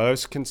be the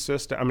most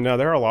consistent? Now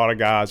there are a lot of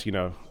guys,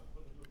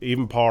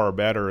 even par or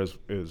better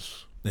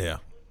is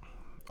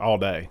all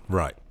day.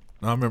 Right.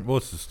 I remember,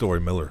 what's the story?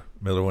 Miller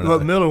went well,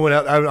 out. Miller went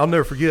out. I'll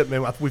never forget,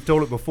 man. We've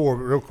told it before,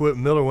 but real quick,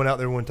 Miller went out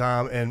there one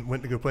time and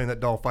went to go play in that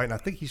dog fight, and I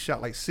think he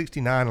shot like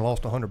 69 and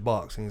lost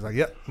 $100. And he's like,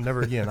 "Yep,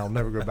 never again. I'll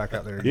never go back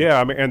out there again."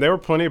 Yeah, I mean, and there were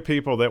plenty of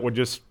people that would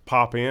just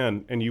pop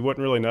in, and you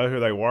wouldn't really know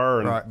who they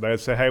were, and they'd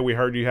say, "Hey, we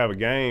heard you have a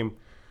game,"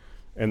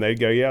 and they'd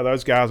go, "Yeah,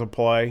 those guys will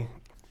play."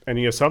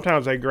 And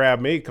sometimes they grab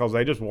me because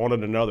they just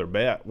wanted another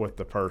bet with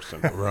the person.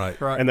 Right.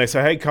 And they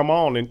say, "Hey, come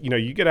on," and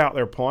you get out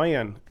there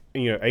playing.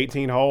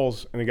 18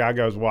 holes, and the guy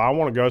goes, "Well, I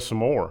want to go some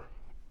more."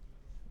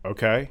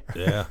 Okay.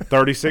 Yeah.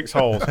 36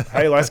 holes.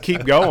 Hey, let's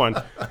keep going.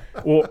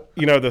 Well,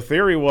 the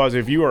theory was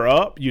if you were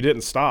up, you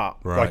didn't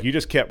stop. Right. Like you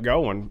just kept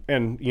going.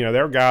 And,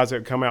 there are guys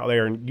that come out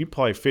there and you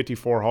play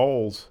 54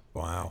 holes.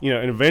 Wow.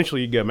 And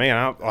eventually you go,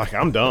 man,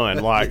 I'm done.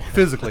 Like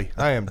physically,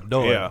 I am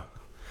done. Yeah.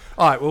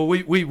 All right. Well,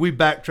 we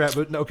backtrack,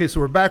 but okay. So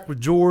we're back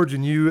with George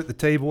and you at the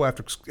table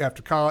after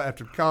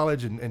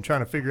college and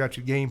trying to figure out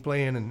your game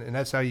plan, and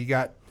that's how you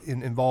got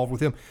involved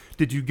with him.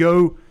 Did you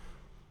go?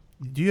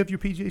 Do you have your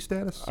PGA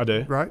status? I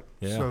do. Right.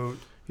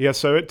 Yeah.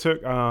 So it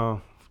took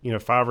 5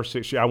 or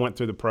 6 years. I went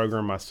through the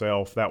program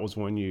myself. That was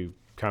when you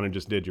kind of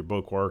just did your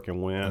bookwork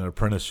and went an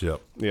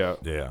apprenticeship. Yeah.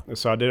 Yeah.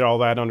 So I did all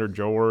that under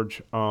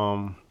George.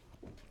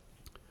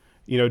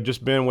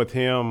 Just been with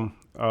him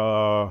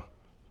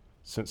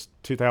since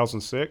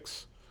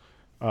 2006.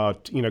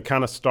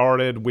 Kind of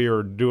started. We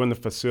were doing the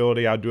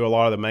facility. I do a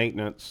lot of the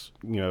maintenance.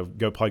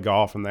 Go play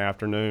golf in the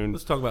afternoon.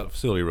 Let's talk about the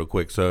facility real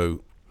quick.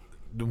 So,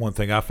 the one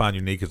thing I find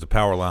unique is the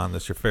power line.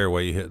 That's your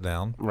fairway you hit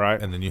down, right?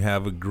 And then you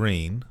have a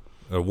green,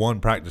 one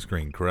practice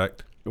green,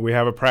 correct? We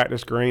have a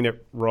practice green.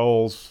 It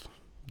rolls,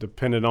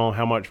 depending on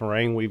how much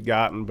rain we've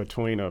gotten,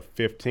 between a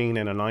 15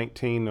 and a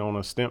 19 on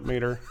a stimp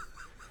meter.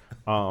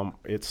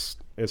 It's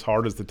as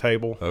hard as the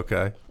table.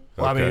 Okay.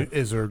 Well, I mean,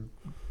 is there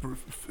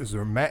is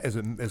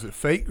it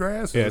fake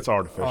grass? Yeah, it's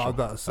artificial. Oh, I was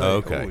about to say,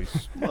 okay. Holy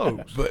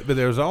smokes. But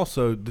there's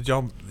also it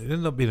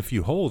ended up being a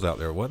few holes out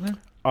there, wasn't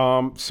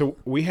there? So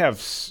we have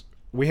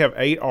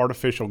 8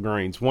 artificial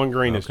greens. One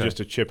green is just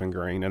a chipping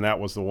green, and that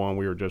was the one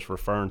we were just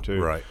referring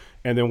to. Right.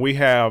 And then we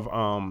have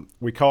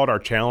we call it our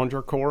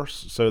Challenger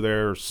course. So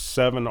there's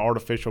 7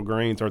 artificial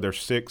greens, or there's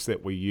 6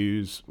 that we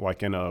use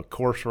like in a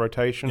course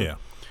rotation. Yeah.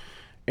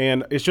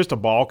 And it's just a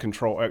ball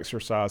control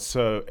exercise.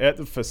 So at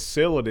the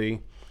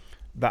facility,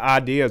 the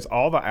idea is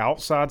all the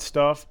outside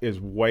stuff is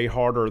way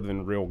harder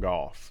than real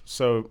golf.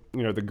 So,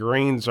 the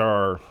greens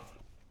are,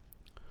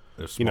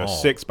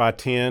 6 by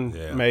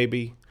 10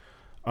 maybe.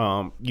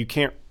 You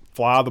can't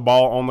fly the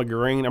ball on the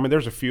green. I mean,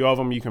 there's a few of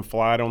them you can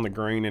fly it on the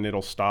green and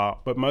it'll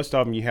stop. But most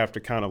of them you have to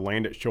kind of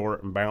land it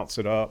short and bounce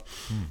it up.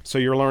 So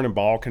you're learning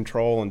ball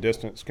control and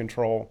distance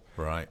control.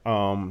 Right.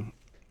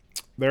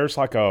 There's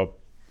like a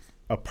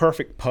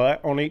perfect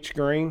putt on each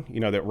green,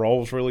 that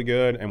rolls really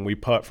good, and we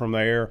putt from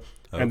there.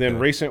 Okay. And then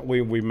recently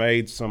we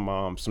made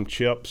some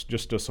chips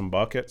just to some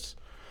buckets.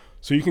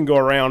 So you can go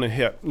around and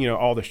hit,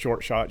 all the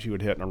short shots you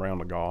would hit in a round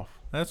of golf.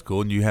 That's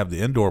cool. And you have the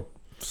indoor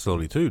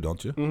facility too,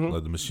 don't you? Mm-hmm.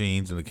 Like the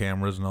machines and the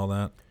cameras and all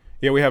that?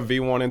 Yeah, we have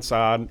V1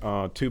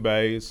 inside, 2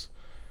 bays.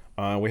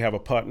 We have a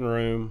putting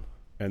room,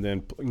 and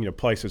then,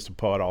 places to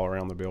putt all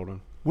around the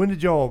building. When did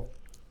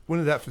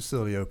that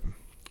facility open?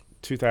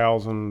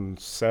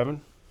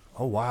 2007.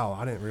 Oh, wow.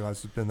 I didn't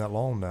realize it's been that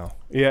long now.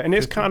 Yeah, and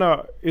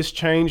it's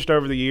changed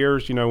over the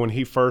years. When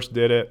he first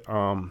did it,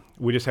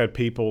 we just had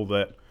people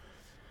that,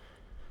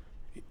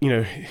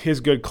 his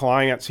good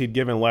clients he'd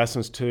given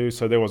lessons to.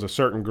 So there was a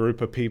certain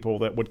group of people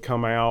that would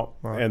come out.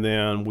 Right. And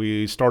then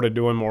we started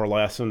doing more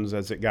lessons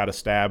as it got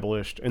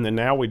established. And then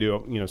now we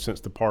do,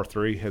 since the par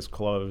 3 has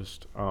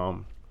closed,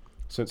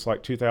 since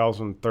like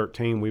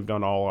 2013, we've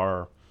done all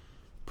our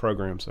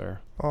programs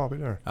there. Oh, I'll be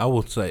there. I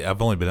will say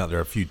I've only been out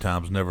there a few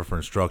times, never for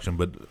instruction,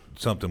 but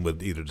something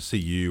with either to see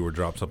you or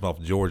drop something off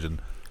to George.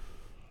 And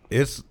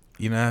it's,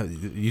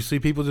 you see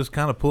people just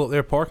kind of pull up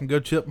their park and go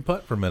chip and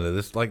putt for a minute.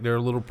 It's like they're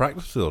a little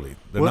practice facility.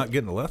 They're not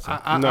getting a lesson.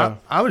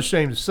 I'm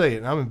ashamed to say it,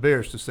 and I'm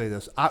embarrassed to say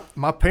this.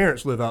 My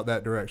parents live out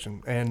that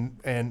direction,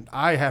 and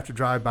I have to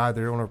drive by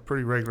there on a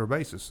pretty regular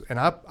basis. And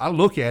I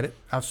look at it.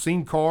 I've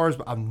seen cars,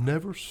 but I've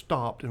never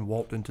stopped and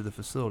walked into the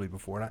facility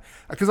before. And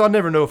because I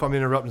never know if I'm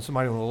interrupting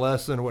somebody on a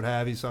lesson or what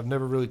have you, so I've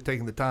never really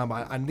taken the time.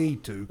 I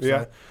need to.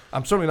 Yeah.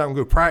 I'm certainly not going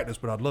to go practice,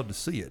 but I'd love to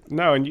see it.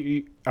 No, and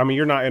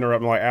you're not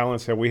interrupting. Like Alan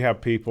said, we have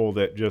people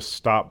that just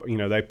stop.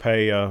 They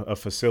pay a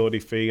facility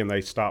fee and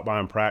they stop by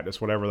and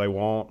practice whatever they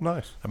want.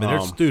 Nice. I mean,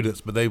 they're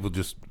students, but they will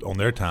just on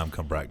their time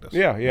come practice.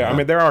 Yeah. I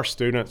mean, there are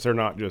students. They're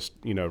not just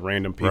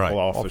random people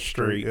off the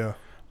street. Yeah.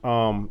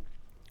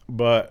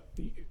 But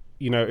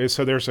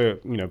so there's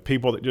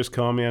people that just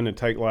come in and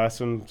take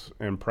lessons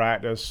and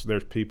practice.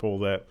 There's people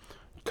that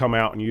come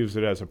out and use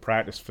it as a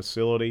practice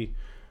facility.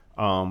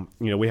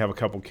 We have a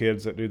couple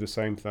kids that do the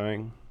same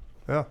thing.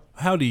 Yeah.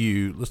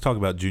 Let's talk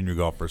about junior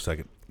golf for a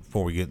second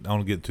before I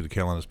want to get to the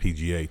Carolinas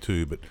PGA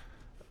too, but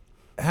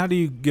how do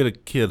you get a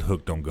kid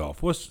hooked on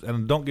golf?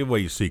 And don't give away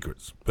your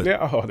secrets. But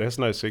yeah, that's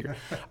no secret.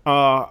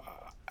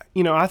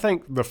 I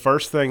think the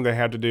first thing they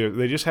have to do,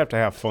 they just have to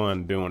have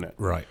fun doing it.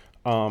 Right.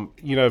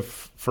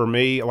 For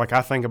me, like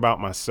I think about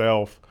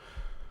myself,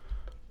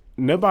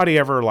 nobody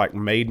ever like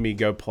made me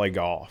go play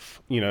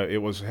golf.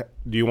 It was,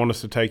 do you want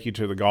us to take you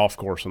to the golf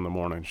course in the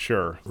morning?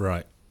 Sure.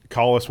 Right.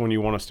 Call us when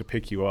you want us to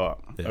pick you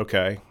up. Yeah.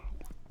 Okay.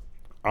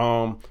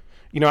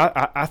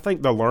 I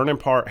think the learning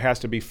part has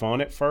to be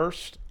fun at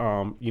first.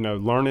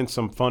 Learning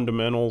some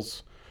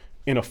fundamentals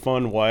in a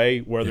fun way,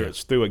 whether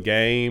it's through a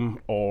game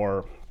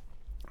or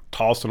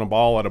tossing a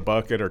ball at a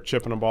bucket or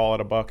chipping a ball at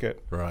a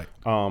bucket. Right.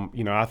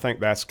 I think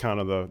that's kind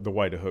of the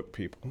way to hook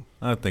people.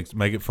 I think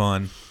make it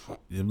fun,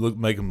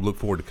 make them look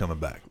forward to coming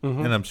back,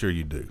 and I'm sure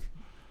you do.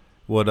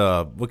 What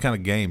kind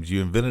of games?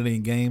 You invented any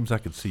games? I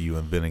could see you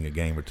inventing a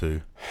game or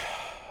two.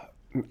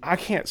 I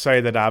can't say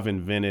that I've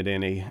invented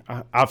any.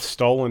 I've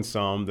stolen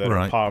some that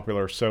are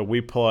popular. So we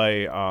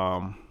play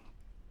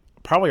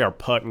probably our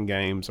putting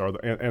games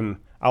and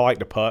I like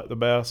to putt the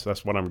best.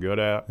 That's what I'm good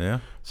at. Yeah.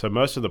 So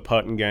most of the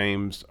putting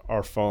games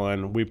are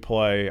fun. We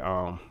play,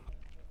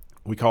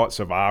 we call it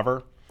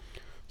Survivor.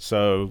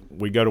 So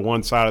we go to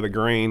one side of the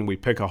green, we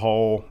pick a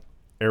hole,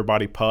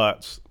 everybody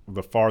putts.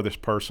 The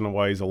farthest person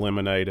away is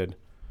eliminated,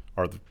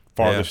 or the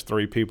farthest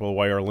three people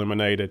away are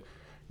eliminated.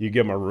 You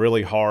give them a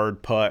really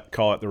hard putt,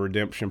 call it the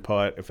redemption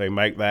putt. If they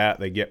make that,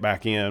 they get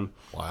back in.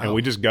 Wow. And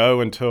we just go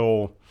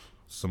until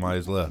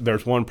somebody's left.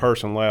 There's one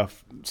person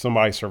left.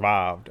 Somebody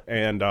survived.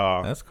 And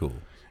that's cool.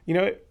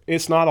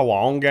 It's not a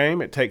long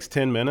game. It takes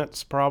 10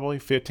 minutes, probably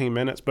 15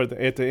 minutes. But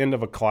at the end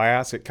of a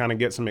class, it kind of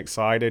gets them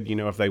excited.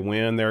 If they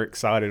win, they're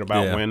excited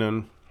about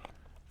winning.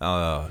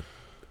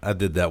 I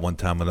did that one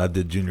time when I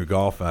did junior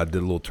golf. I did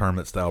a little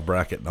tournament style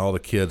bracket, and all the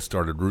kids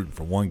started rooting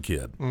for one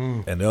kid,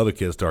 and the other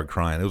kids started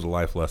crying. It was a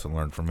life lesson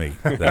learned for me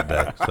that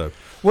day. So,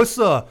 what's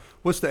the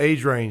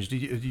age range? Do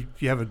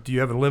you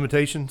have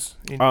limitations?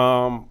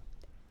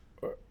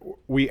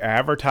 We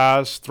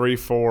advertise 3,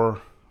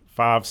 4,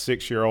 5,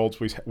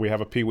 6-year-olds. We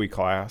have a peewee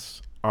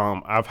class.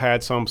 I've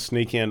had some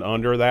sneak in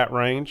under that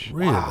range.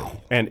 Really? Wow.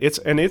 And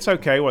it's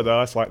okay with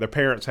us. Like, the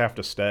parents have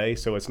to stay,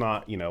 so it's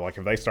not, like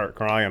if they start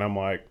crying, I'm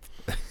like,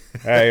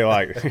 hey,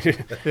 like,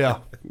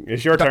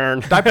 it's your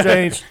turn. Diaper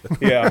change.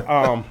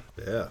 Yeah.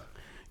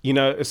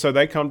 Yeah. So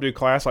they come to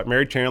class. Like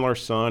Mary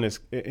Chandler's son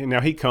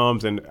now he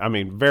comes, and I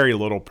mean, very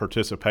little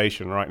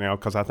participation right now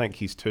because I think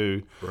he's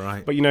 2.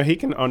 Right. But he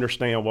can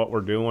understand what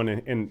we're doing,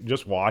 and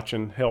just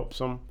watching helps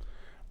him.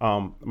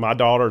 My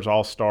daughters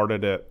all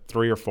started at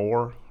 3 or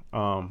 4.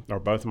 Or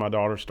both of my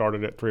daughters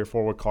started at 3 or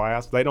 4 with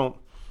class. They don't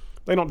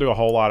do a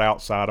whole lot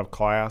outside of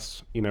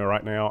class.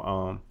 Right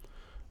now.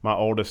 My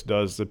oldest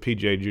does the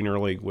PGA Junior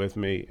League with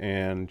me,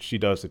 and she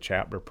does the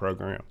chapter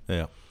program.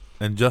 Yeah.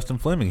 And Justin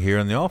Fleming here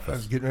in the office. I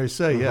was getting ready to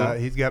say,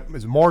 he's got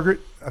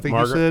Margaret, I think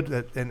you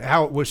said. And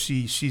how was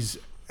she? She's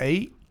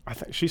 8? I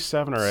think she's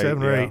 7 or 8.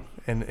 7 or 8.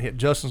 And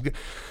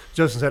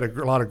Justin's had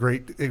a lot of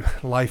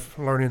great life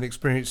learning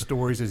experience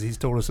stories, as he's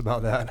told us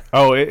about that.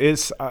 Oh,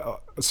 it's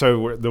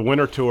so the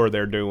winter tour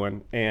they're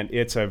doing, and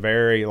it's a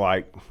very,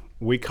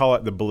 we call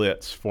it the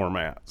blitz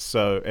format.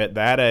 So at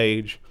that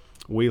age,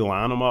 we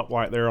line them up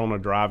like they're on a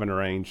driving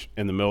range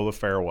in the middle of the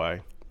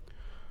fairway.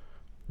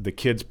 The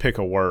kids pick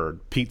a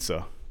word,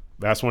 pizza.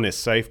 That's when it's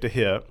safe to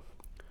hit.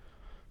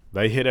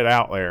 They hit it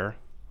out there.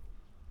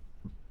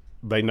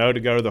 They know to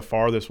go to the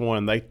farthest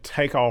one. They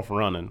take off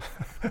running.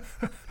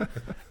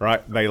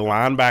 Right? They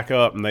line back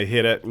up and they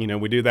hit it.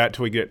 We do that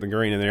till we get to the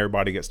green, and then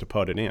everybody gets to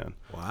put it in.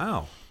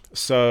 Wow.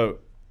 So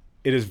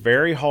it is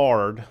very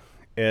hard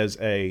as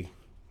a,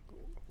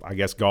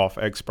 golf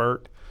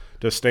expert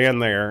to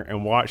stand there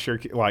and watch your,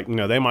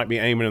 they might be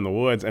aiming in the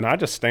woods, and I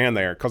just stand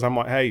there because I'm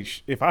like, hey,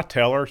 if I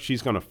tell her,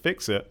 she's going to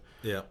fix it,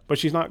 but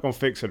she's not going to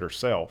fix it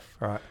herself.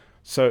 Right.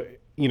 So,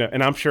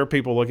 and I'm sure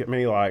people look at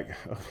me like,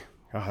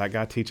 oh, that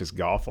guy teaches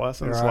golf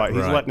lessons. Right. Like,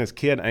 he's letting his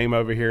kid aim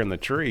over here in the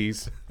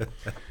trees.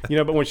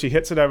 But when she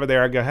hits it over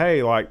there, I go,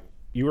 hey,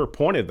 you were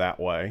pointed that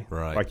way.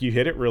 Right. Like, you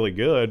hit it really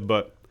good,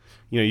 but,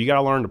 you got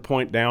to learn to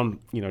point down,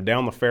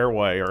 down the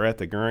fairway or at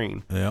the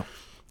green. Yeah.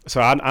 So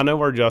I know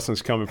where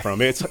Justin's coming from.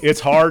 It's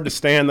hard to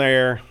stand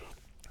there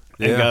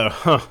and go,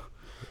 huh.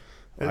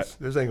 This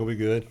ain't gonna be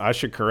good. I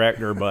should correct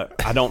her,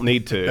 but I don't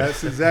need to.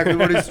 That's exactly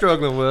what he's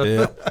struggling with.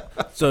 Yeah.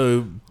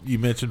 So you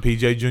mentioned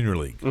PGA Junior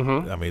League.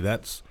 Mm-hmm. I mean,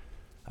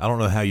 I don't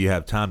know how you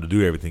have time to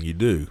do everything you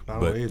do. I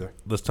don't either.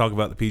 Let's talk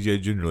about the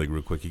PGA Junior League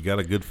real quick. You got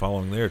a good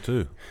following there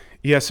too.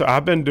 Yeah, so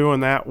I've been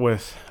doing that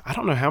with, I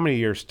don't know how many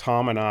years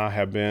Tom and I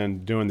have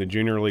been doing the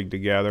Junior League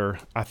together.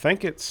 I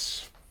think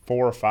it's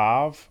 4 or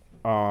 5.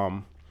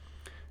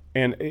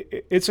 And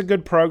it's a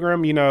good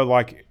program,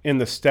 like in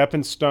the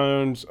stepping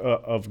stones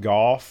of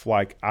golf.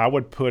 Like, I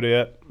would put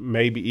it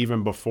maybe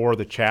even before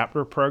the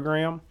chapter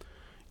program.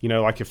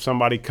 Like if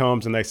somebody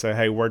comes and they say,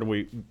 hey,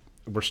 we're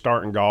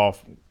starting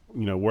golf,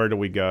 where do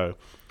we go?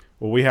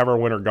 Well, we have our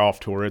winter golf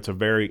tour. It's a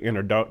very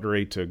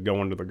introductory to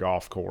going to the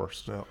golf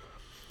course. Yeah.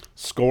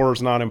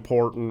 Score's not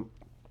important.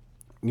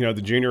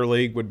 the junior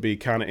league would be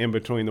kind of in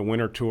between the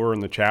winter tour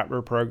and the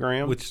chapter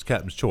program, which is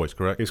captain's choice,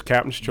 correct? It's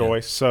captain's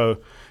choice. So,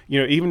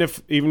 even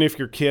if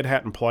your kid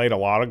hadn't played a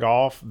lot of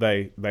golf,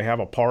 they have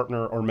a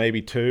partner or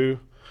maybe two,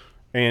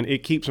 and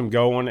it keeps them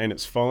going and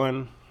it's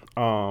fun.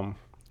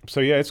 So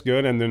yeah, it's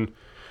good. And then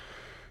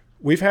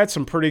we've had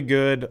some pretty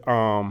good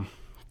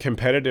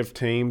competitive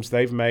teams.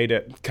 They've made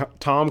it.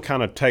 Tom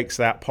kind of takes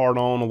that part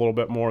on a little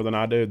bit more than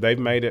I do. They've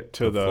made it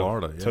to the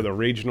Florida, to the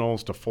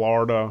regionals, to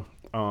Florida,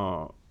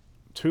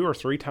 2 or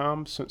 3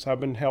 times since I've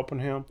been helping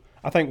him.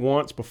 I think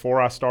once before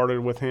I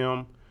started with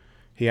him,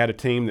 he had a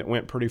team that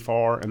went pretty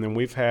far, and then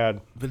we've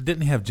had. But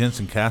didn't he have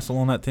Jensen Castle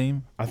on that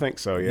team? I think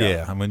so. Yeah.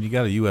 Yeah. I mean, you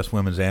got a U.S.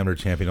 Women's Amateur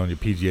champion on your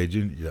PGA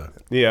Junior.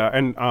 Yeah,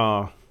 and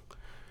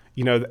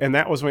and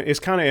that was when it's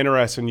kind of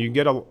interesting. You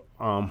get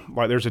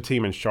like there's a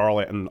team in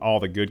Charlotte, and all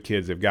the good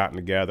kids have gotten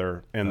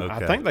together, and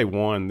I think they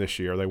won this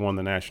year. They won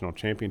the national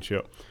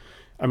championship.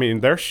 I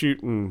mean, they're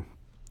shooting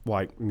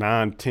like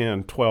 9,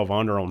 10, 12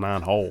 under on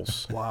 9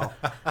 holes. Wow.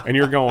 And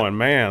you're going,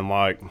 man,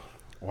 like,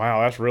 wow,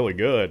 that's really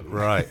good.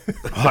 Right.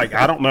 Like,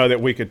 I don't know that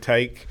we could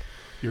take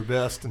your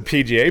best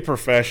PGA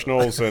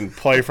professionals and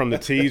play from the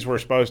tees we're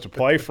supposed to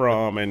play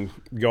from and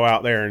go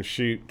out there and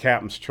shoot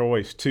captain's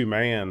choice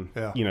 2-man,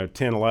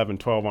 10, 11,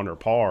 12 under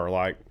par.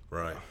 Like,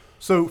 right.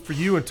 So for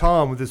you and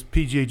Tom with this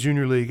PGA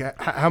Junior League,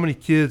 how many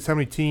kids, how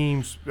many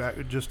teams,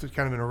 just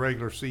kind of in a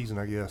regular season,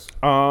 I guess?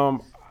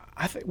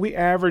 I think we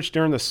average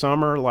during the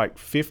summer like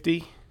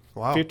 50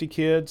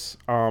 kids.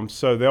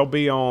 So they'll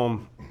be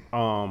on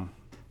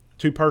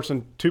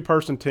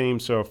two-person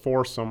teams, so a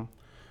foursome.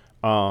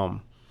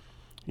 And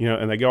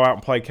they go out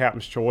and play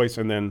captain's choice,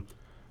 and then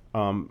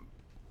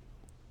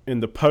in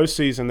the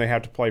postseason they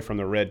have to play from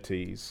the red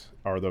tees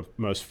or the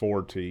most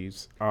forward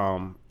tees.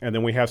 And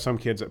then we have some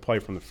kids that play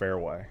from the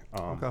fairway.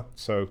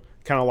 So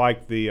kind of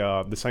like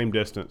the same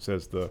distance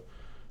as the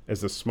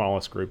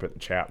smallest group at the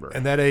chapter.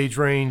 And that age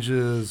range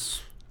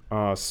is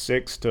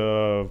 6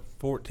 to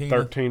 14,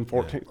 13,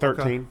 14, yeah.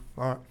 13. Okay.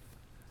 All right.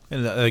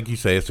 And like you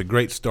say, it's a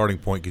great starting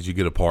point because you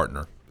get a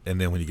partner,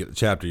 and then when you get the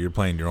chapter, you're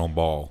playing your own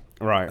ball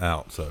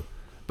out. So,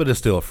 but it's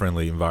still a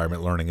friendly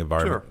environment, learning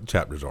environment. Sure.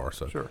 Chapters are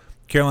so. Sure.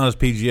 Carolina's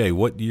PGA.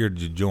 What year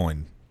did you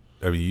join?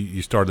 I mean,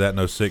 you started that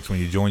in 06 when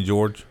you joined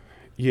George.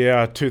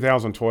 Yeah,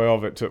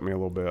 2012. It took me a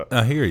little bit.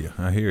 I hear you.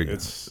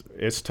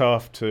 It's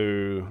tough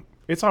to.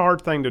 It's a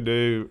hard thing to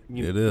do.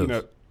 It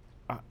is.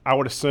 I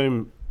would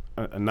assume.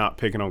 Not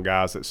picking on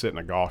guys that sit in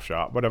a golf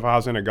shop, but if I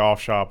was in a golf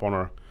shop on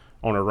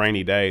a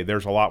rainy day,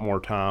 there's a lot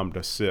more time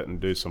to sit and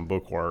do some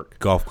book work.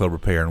 Golf club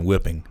repair and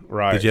whipping.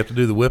 Right. Did you have to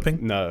do the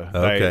whipping? No.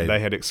 Okay. They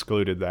had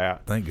excluded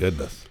that. Thank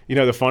goodness.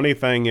 The funny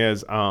thing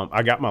is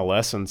I got my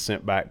lesson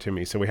sent back to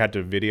me, so we had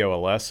to video a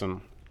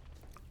lesson,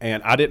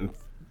 and I didn't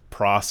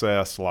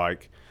process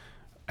like,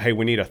 hey,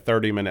 we need a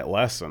 30-minute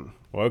lesson.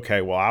 Well, okay,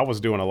 I was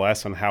doing a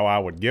lesson how I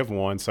would give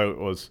one, so it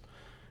was,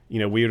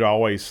 we would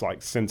always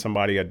like send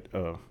somebody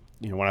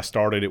when I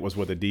started, it was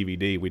with a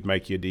DVD. We'd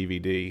make you a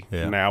DVD.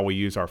 Yeah. Now we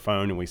use our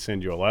phone and we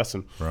send you a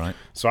lesson. Right.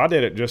 So I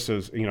did it just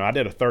as, I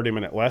did a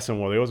 30-minute lesson.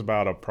 Well, it was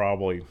about a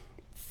probably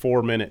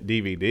 4-minute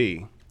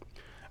DVD.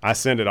 I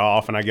send it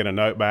off and I get a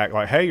note back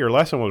like, hey, your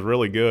lesson was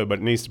really good, but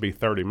it needs to be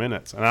 30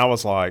 minutes. And I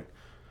was like,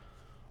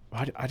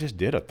 I just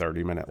did a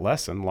 30-minute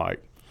lesson.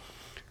 Like,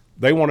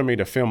 they wanted me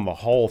to film the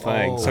whole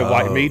thing. So,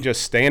 like, me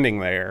just standing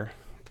there.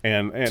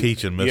 And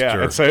teaching Mr.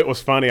 Yeah, and so it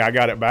was funny. I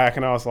got it back,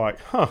 and I was like,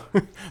 huh.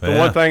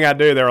 One thing I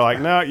do, they were like,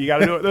 no, you got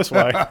to do it this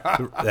way.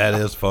 That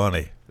is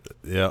funny.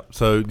 Yeah.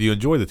 So do you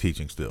enjoy the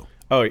teaching still?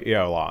 Oh,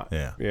 yeah, a lot.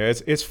 Yeah. Yeah,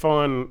 it's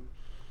fun.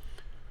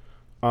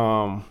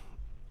 Like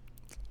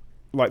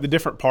the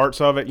different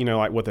parts of it,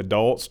 like with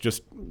adults,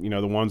 just,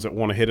 the ones that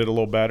want to hit it a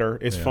little better.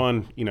 It's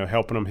fun,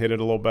 helping them hit it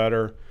a little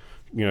better,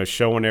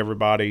 showing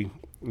everybody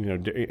 –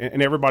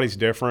 and everybody's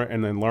different,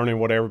 and then learning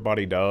what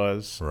everybody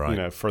does,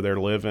 for their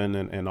living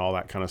and all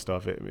that kind of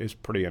stuff. It's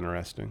pretty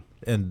interesting.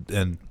 And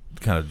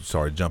kind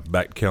of, jumping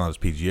back to Carolina's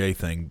PGA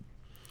thing,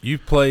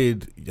 you've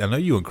played, I know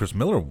you and Chris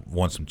Miller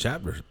won some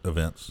chapter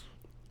events.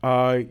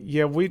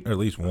 Yeah, or at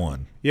least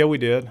one. Yeah, we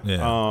did.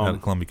 Yeah,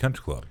 at Columbia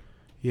Country Club.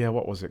 Yeah,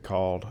 what was it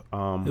called?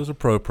 It was a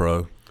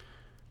pro.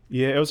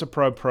 Yeah, it was a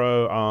pro.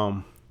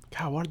 God,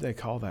 what did they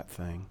call that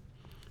thing?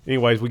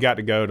 Anyways, we got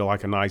to go to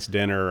like a nice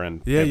dinner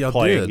and y'all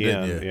play did,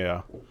 again. Didn't you?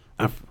 Yeah,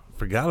 I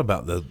forgot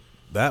about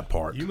that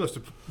part. You must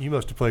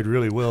have played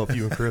really well if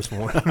you and Chris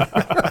won.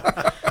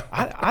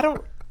 I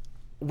don't.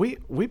 We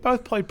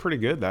both played pretty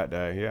good that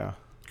day. Yeah.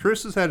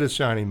 Chris has had his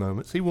shining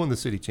moments. He won the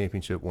city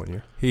championship one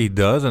year. He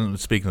does, and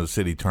speaking of the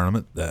city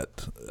tournament,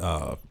 that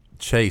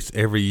Chase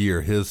every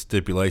year his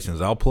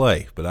stipulations, I'll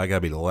play, but I got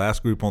to be the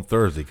last group on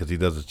Thursday because he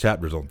does his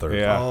chapters on Thursday.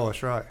 Yeah. Oh,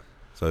 that's right.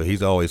 So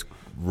he's always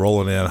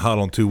rolling in hot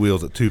on 2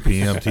 wheels at 2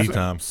 p.m. tee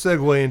time.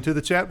 Segue into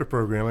the chapter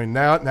program. I mean,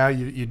 now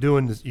you're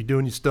doing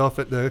your stuff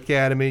at the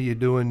academy. You're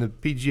doing the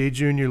PGA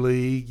Junior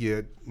League.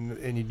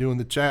 And you're doing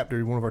the chapter.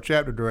 You're one of our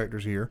chapter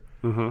directors here.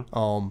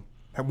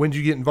 Mm-hmm. When did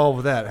you get involved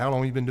with that? How long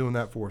have you been doing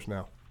that for us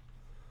now?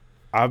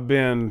 I've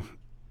been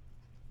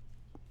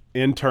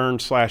intern /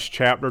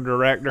 chapter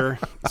director.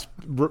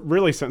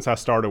 Really since I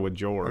started with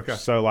George. Okay.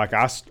 So like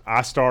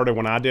I started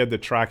when I did the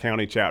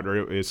Tri-County chapter.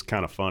 It was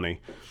kind of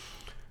funny.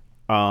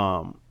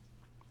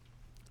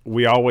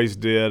 We always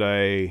did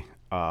a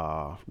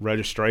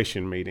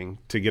registration meeting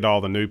to get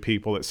all the new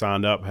people that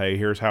signed up. Hey,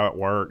 here's how it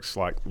works.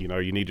 Like, you know,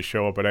 you need to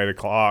show up at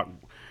 8:00.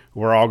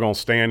 We're all going to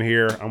stand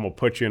here. I'm going to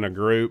put you in a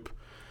group.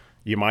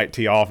 You might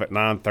tee off at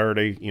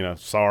 9:30. You know,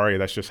 sorry,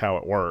 that's just how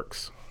it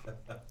works.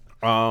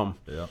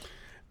 Yeah.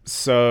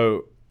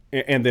 So,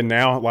 and then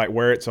now, like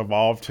where it's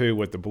evolved to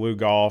with the blue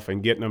golf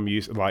and getting them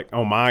used, like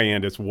on my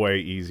end, it's way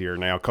easier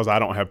now because I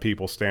don't have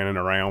people standing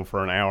around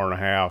for an hour and a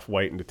half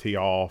waiting to tee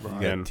off.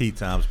 Right. And tee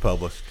times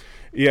published.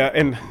 Yeah,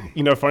 and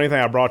you know, funny thing,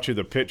 I brought you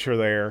the picture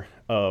there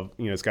of,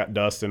 you know, it's got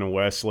Dustin and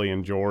Wesley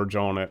and George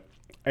on it,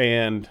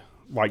 and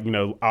like, you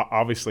know,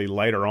 obviously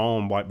later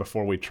on, like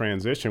before we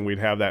transition, we'd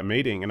have that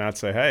meeting, and I'd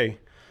say, hey,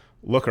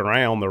 look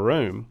around the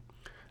room.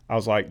 I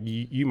was like,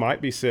 you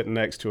might be sitting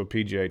next to a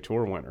PGA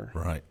Tour winner.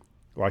 Right.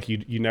 Like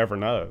you never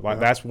know. Like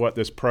that's what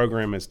this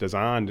program is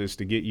designed, is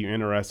to get you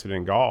interested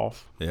in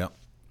golf. Yeah.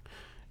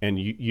 And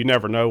you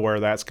never know where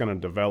that's going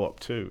to develop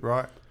to.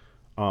 Right.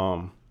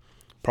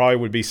 Probably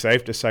would be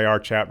safe to say our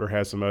chapter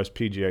has the most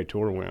PGA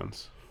Tour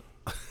wins.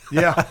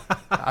 Yeah,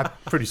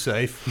 pretty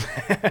safe.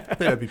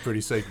 That'd be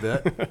pretty safe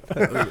bet.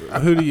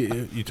 Who do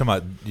you talking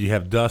about? You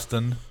have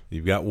Dustin.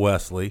 You've got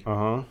Wesley.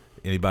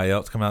 Anybody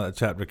else come out of that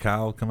chapter?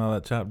 Kyle come out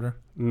of that chapter?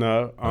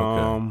 No.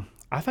 Okay.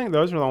 I think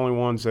those are the only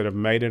ones that have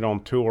made it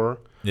on tour.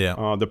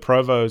 Yeah. The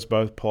Provos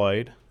both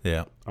played.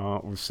 Yeah.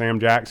 Sam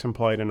Jackson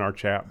played in our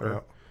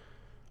chapter.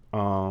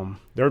 Yeah.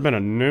 There have been a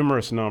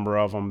numerous number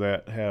of them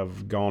that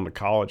have gone to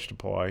college to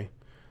play.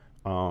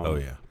 Oh,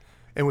 yeah.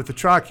 And with the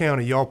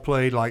Tri-County, y'all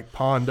played like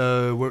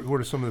Pondo. What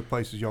are some of the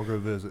places y'all go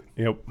visit?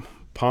 Yep.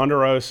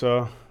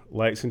 Ponderosa,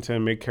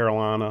 Lexington,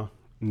 Mid-Carolina,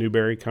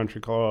 Newberry Country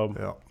Club.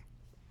 Yeah.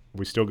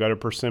 We still go to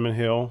Persimmon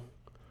Hill.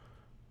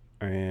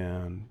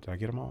 And did I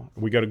get them all?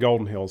 We go to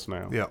Golden Hills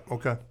now. Yeah,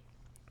 okay.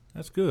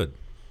 That's good.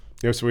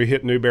 Yeah, so we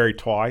hit Newberry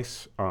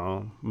twice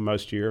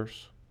most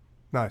years.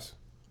 Nice.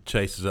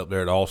 Chase is up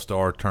there at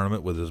All-Star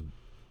Tournament with his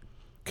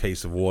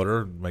case of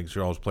water, making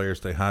sure all his players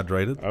stay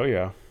hydrated. Oh,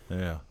 yeah.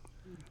 Yeah.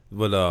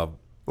 But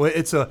well,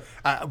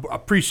 I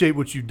appreciate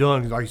what you've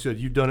done. Like you said,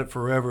 you've done it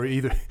forever,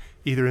 either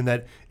in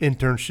that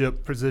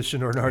internship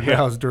position or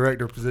now as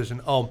director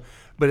position.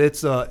 But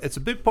it's a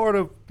big part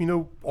of, you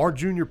know, our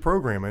junior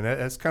program, and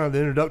that's kind of the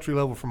introductory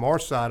level from our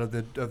side of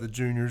the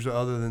juniors.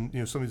 Other than, you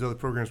know, some of these other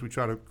programs we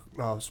try to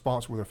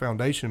sponsor with our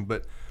foundation,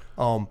 but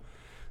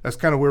that's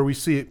kind of where we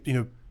see it. You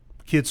know,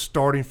 kids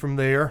starting from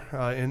there,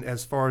 and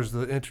as far as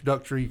the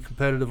introductory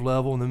competitive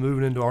level, and then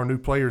moving into our new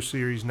player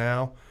series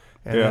now.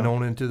 And then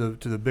on into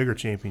the bigger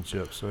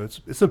championships. So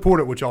it's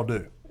important what y'all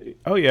do.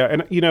 Oh yeah,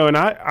 and you know, and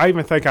I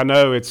even think I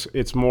know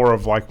it's more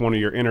of like one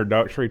of your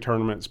introductory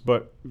tournaments,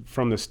 but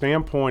from the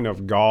standpoint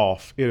of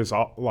golf, it is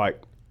all,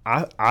 like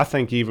I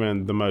think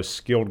even the most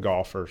skilled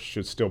golfers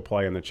should still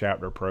play in the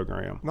chapter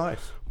program.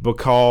 Nice.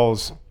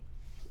 Because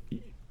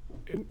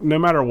no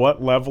matter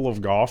what level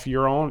of golf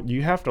you're on,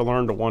 you have to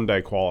learn to one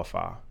day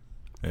qualify.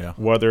 Yeah.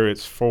 Whether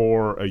it's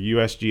for a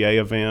USGA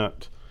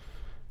event.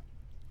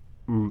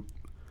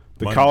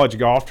 The college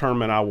golf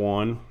tournament I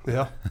won,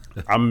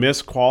 I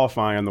missed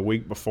qualifying the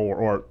week before,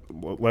 or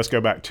let's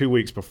go back 2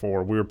 weeks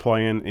before. We were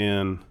playing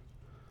in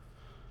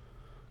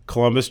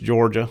Columbus,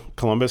 Georgia,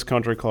 Columbus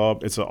Country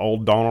Club. It's an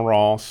old Donald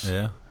Ross.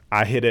 Yeah.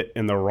 I hit it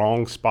in the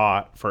wrong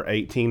spot for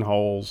 18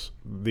 holes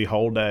the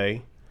whole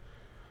day.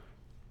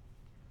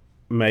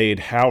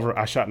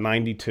 I shot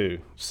 92,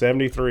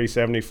 73,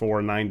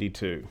 74,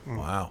 92.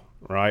 Wow.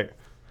 Right?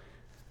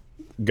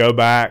 Go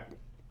back.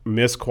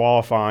 Missed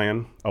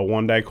qualifying, a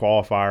one-day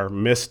qualifier,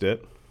 missed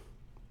it,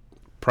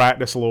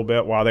 practiced a little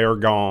bit while they were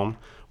gone,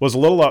 was a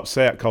little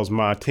upset because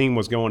my team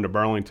was going to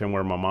Burlington,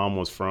 where my mom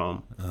was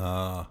from,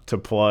 to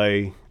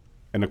play,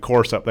 and the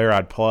course up there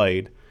I'd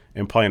played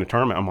and play in a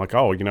tournament. I'm like,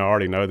 oh, you know, I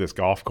already know this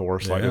golf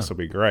course, like this will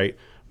be great.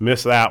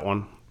 Missed that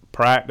one,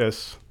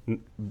 practice,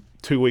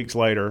 2 weeks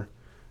later,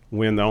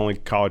 win the only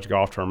college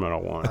golf tournament I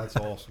won. That's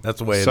awesome. That's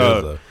the way it is,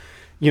 though.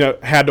 You know,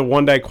 had to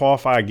one day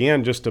qualify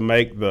again just to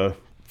make the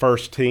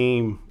first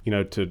team, you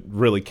know, to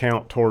really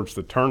count towards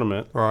the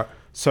tournament. Right.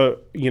 So,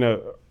 you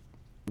know,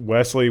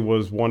 Wesley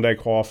was Monday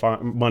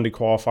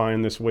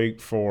qualifying this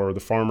week for the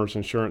Farmers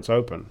Insurance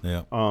Open.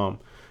 Yeah.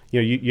 You know,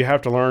 you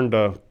have to learn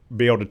to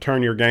be able to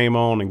turn your game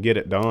on and get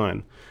it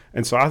done.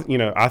 And so,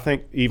 I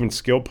think even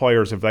skilled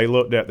players, if they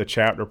looked at the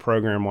chapter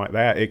program like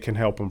that, it can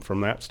help them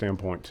from that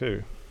standpoint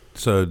too.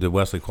 So did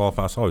Wesley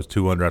qualify? I saw he was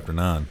 2 under after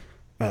 9.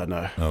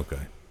 No. Okay.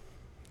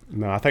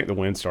 No, I think the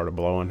wind started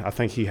blowing. I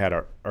think he had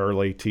an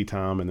early tee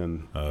time, and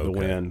then the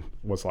wind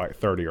was like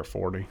 30 or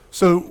 40.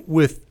 So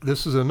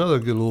this is another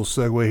good little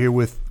segue here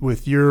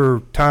with your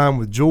time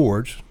with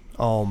George,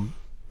 3,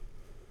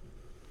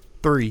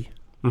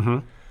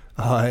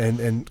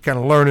 and kind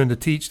of learning to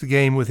teach the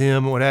game with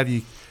him and what have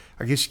you.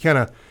 I guess you kind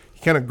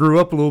of grew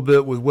up a little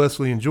bit with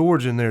Wesley and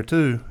George in there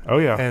too. Oh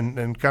yeah,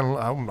 and kind of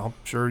I'm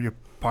sure you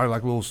probably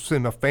like a little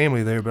semi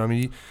family there. But I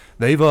mean,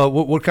 they've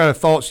what kind of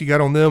thoughts you got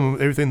on them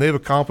and everything they've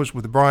accomplished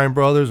with the Bryan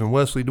brothers and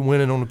Wesley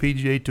winning on the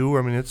PGA Tour?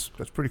 I mean, that's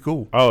pretty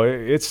cool. Oh,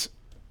 it's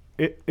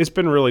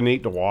been really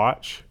neat to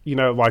watch. You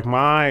know, like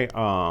my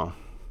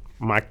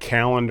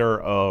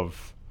calendar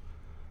of,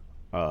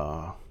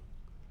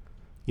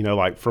 you know,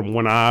 like from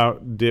when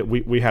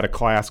we had a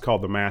class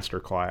called the Master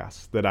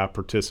Class that I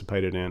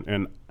participated in,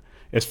 and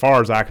as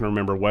far as I can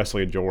remember,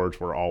 Wesley and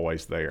George were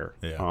always there.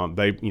 Yeah.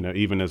 They, you know,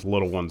 even as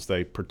little ones,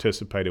 they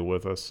participated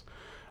with us.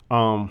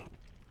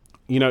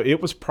 You know,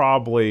 it was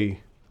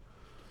probably,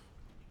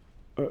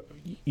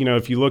 you know,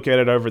 if you look at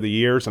it over the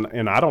years,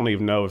 and I don't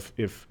even know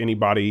if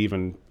anybody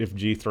even, if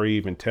G3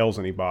 even tells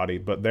anybody,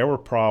 but there were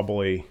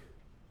probably,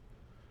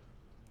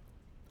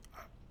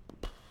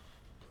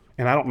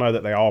 and I don't know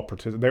that they all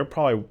participated, there were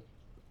probably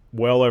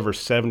well over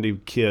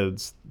 70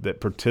 kids that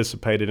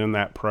participated in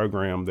that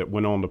program that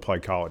went on to play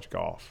college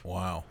golf.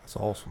 Wow. That's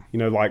awesome. You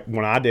know, like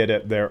when I did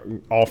it, there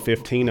all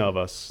 15 of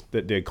us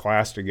that did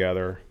class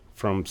together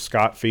from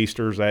Scott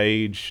Feaster's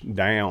age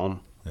down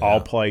all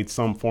played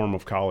some form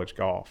of college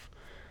golf.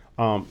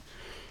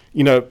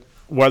 You know,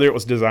 whether it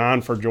was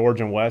designed for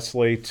George and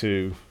Wesley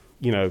to,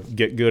 you know,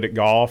 get good at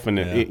golf and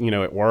it, you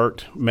know, it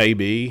worked,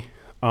 maybe.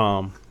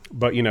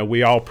 But, you know,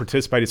 we all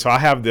participated. So I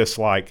have this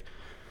like,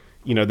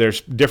 you know, there's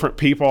different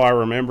people I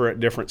remember at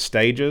different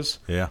stages,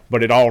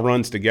 but it all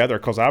runs together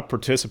because I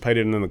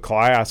participated in the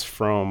class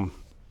from,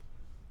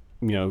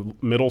 you know,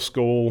 middle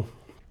school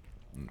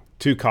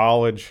to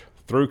college,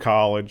 through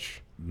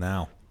college.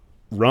 Now.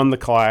 Run the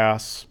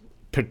class,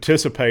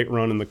 participate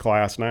running the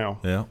class now.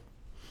 Yeah.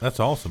 That's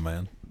awesome,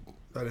 man.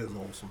 That is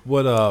awesome.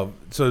 What,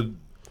 so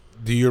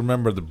do you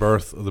remember the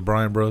birth of the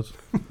Bryan Bros,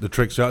 the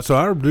trick shot? So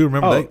I do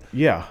remember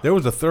there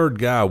was a third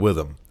guy with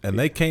them, and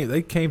they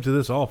came to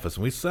this office,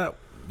 and we sat.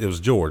 It was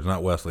George,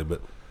 not Wesley,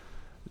 but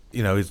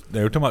you know,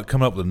 they were talking about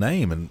coming up with a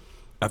name, and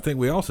I think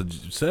we also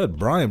said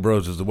Bryan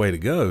Bros is the way to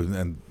go,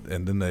 and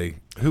then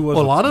who was?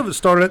 Well, a lot of it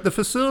started at the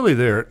facility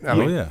there. I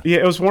mean,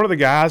 it was one of the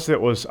guys that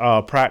was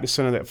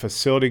practicing at that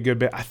facility a good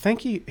bit. I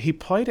think he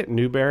played at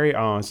Newberry.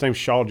 His name's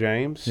Shaw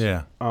James.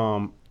 Yeah.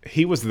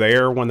 He was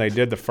there when they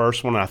did the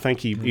first one. I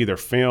think he either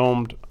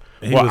filmed.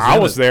 I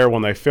was there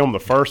when they filmed the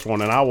first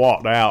one, and I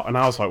walked out, and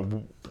I was like,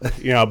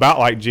 you know, about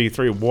like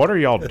G3, what are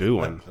y'all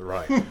doing?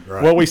 Right.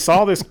 Well, we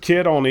saw this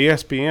kid on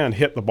ESPN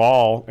hit the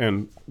ball,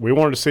 and we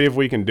wanted to see if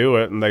we can do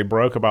it, and they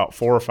broke about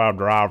 4 or 5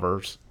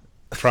 drivers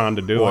trying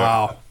to do it.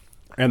 Wow.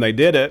 And they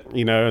did it,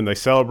 you know, and they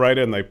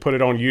celebrated, and they put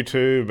it on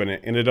YouTube, and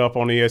it ended up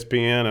on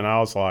ESPN, and I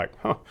was like,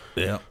 well,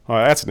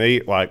 that's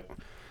neat. Like,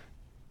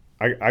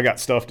 I got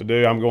stuff to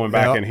do. I'm going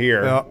back in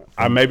here.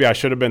 Maybe I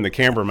should have been the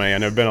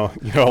cameraman. It'd been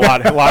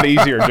a lot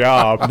easier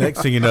job.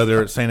 Next thing you know,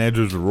 they're at St.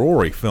 Andrews with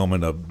Rory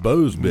filming a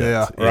Bose bit.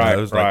 Yeah,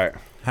 right. Like,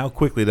 how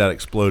quickly that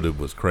exploded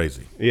was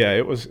crazy. Yeah,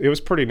 it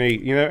was pretty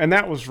neat. You know, and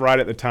that was right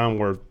at the time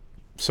where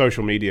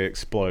social media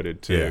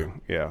exploded too.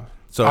 Yeah.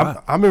 So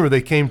I remember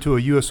they came to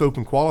a U.S.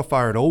 Open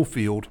qualifier at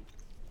Oldfield,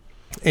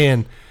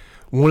 and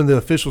one of the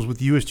officials with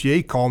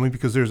USGA called me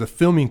because there's a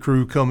filming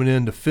crew coming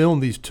in to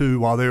film these two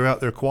while they were out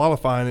there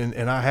qualifying,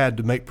 and I had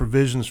to make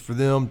provisions for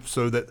them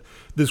so that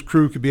this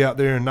crew could be out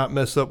there and not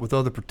mess up with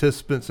other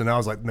participants. And I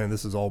was like, man,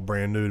 this is all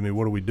brand new to me.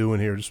 What are we doing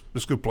here?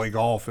 Just go play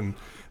golf. And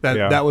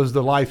that was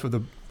the life of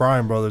the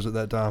Bryan brothers at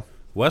that time.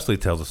 Wesley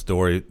tells a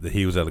story that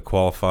he was at a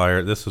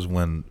qualifier. This is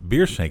when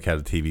Beershank had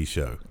a TV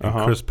show,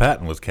 and Chris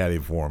Patton was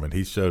caddying for him, and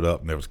he showed up,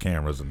 and there was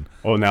cameras. And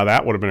now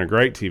that would have been a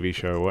great TV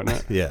show,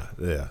 wouldn't it? Yeah.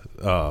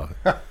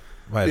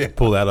 I had to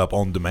pull that up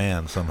on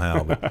demand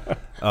somehow. But,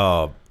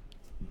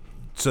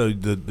 so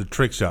the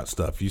trick shot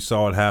stuff, you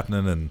saw it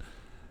happening,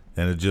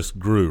 and it just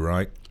grew,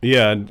 right?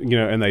 Yeah,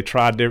 and they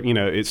tried to,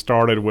 it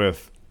started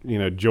with,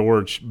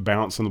 George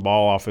bouncing the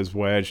ball off his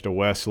wedge to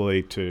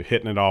Wesley to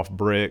hitting it off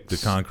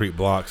bricks. The concrete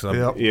blocks.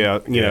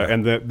 Yeah,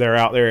 and they're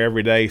out there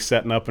every day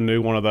setting up a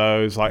new one of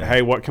those. Like,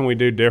 hey, what can we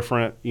do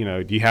different?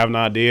 Do you have an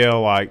idea?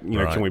 Like,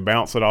 can we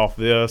bounce it off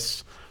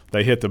this?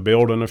 They hit the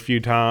building a few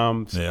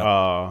times.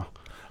 Yeah.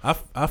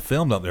 I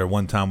filmed up there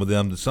one time with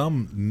them. It was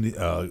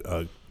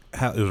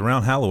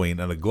around Halloween,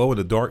 and a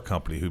glow-in-the-dark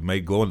company who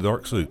made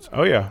glow-in-the-dark suits.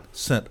 Oh, yeah.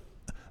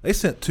 They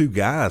sent 2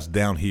 guys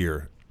down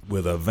here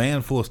with a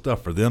van full of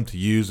stuff for them to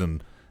use,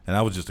 and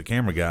I was just a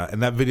camera guy,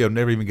 and that video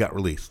never even got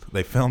released.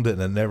 They filmed it,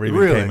 and it never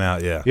even came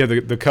out. Yeah. Yeah,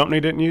 the company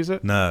didn't use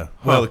it? No.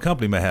 Well, the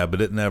company may have,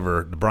 but it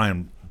never. The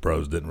Bryan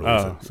Bros didn't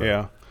release it. So,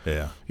 yeah.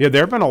 Yeah. Yeah,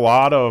 there have been a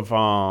lot of,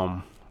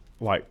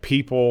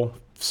 people,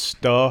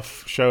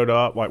 stuff showed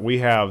up. Like, we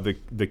have,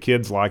 the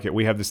kids like it.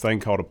 We have this thing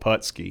called a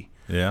putt ski.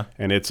 Yeah.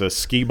 And it's a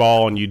ski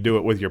ball, and you do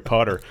it with your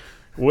putter.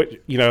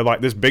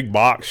 Like this big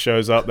box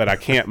shows up that I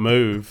can't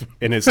move,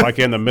 and it's like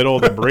in the middle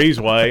of the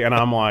breezeway, and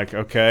I'm like,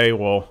 okay,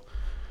 well,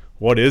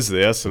 what is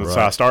this? And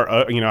so I start,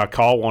 I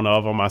call one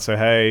of them. I say,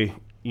 hey,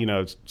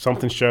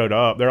 something showed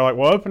up. They're like,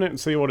 well, open it and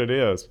see what it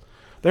is.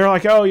 They're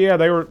like, oh yeah,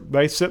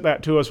 they sent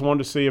that to us,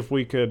 wanted to see if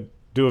we could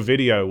do a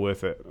video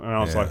with it. And I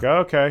was like, oh,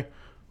 okay,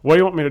 what do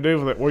you want me to do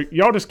with it? Well,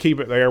 y'all just keep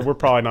it there. We're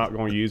probably not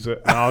going to use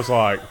it. And I was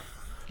like,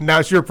 Now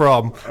it's your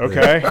problem.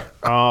 Okay.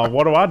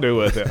 What do I do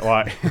with it?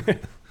 Like,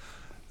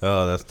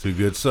 oh, that's too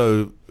good.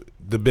 So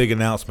the big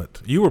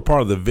announcement. You were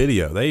part of the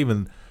video.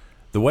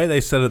 The way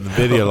they said it in the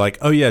video, like,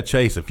 oh, yeah,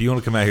 Chase, if you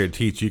want to come out here and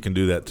teach, you can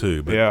do that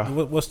too. But yeah.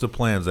 What's the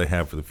plans they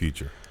have for the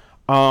future?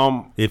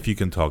 If you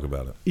can talk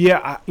about it.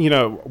 Yeah,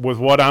 with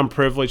what I'm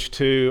privileged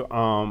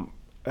to,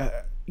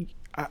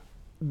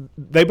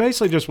 they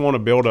basically just want to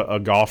build a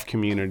golf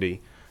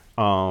community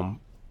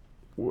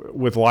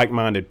with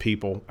like-minded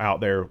people out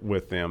there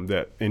with them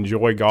that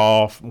enjoy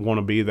golf, want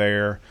to be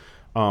there.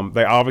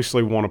 They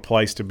obviously want a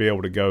place to be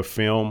able to go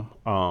film,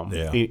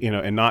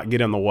 and not get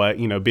in the way.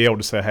 Be able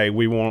to say, hey,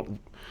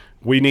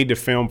 we need to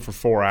film for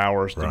 4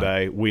 hours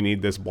today. Right. We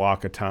need this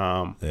block of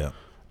time. Yeah.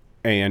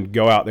 And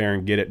go out there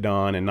and get it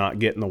done and not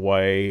get in the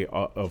way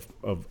of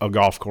a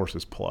golf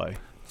course's play.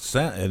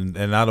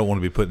 And I don't want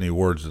to be putting any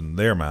words in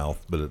their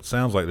mouth, but it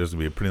sounds like there's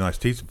going to be a pretty nice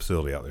teaching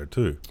facility out there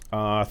too.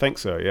 I think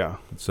so, yeah.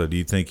 So do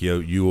you think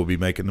you will be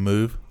making the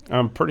move?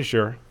 I'm pretty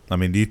sure. I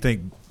mean, do you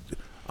think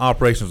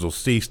operations will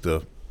cease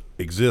to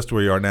exist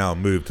where you are now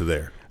and move to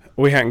there?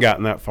 We haven't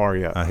gotten that far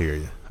yet. I hear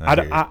you.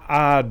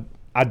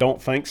 I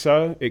don't think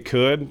so. It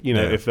could.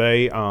 If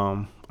they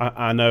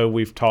I know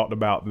we've talked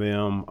about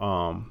them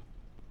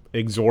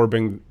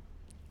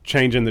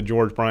changing the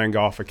George Bryan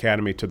Golf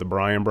Academy to the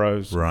Bryan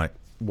Bros. Right.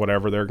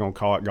 Whatever they're going to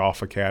call it,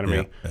 Golf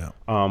Academy. Yeah.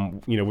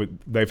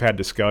 They've had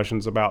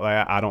discussions about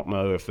that. I don't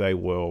know if they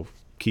will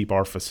keep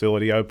our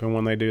facility open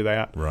when they do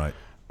that. Right.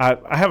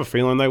 I have a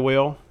feeling they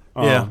will.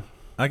 Yeah.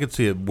 I could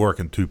see it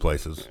working two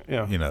places.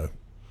 Yeah.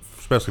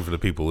 Especially for the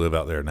people who live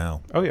out there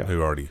now. Oh, yeah.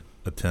 Who already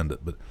attend it.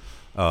 But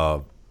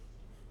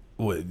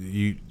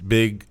you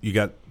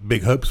got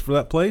big hopes for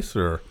that place,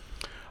 or?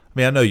 I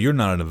mean, I know you're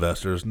not an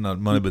investor; it's not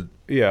money, but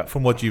yeah,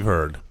 from what you've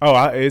heard,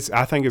 I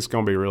think it's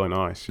going to be really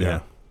nice. Yeah.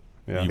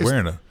 You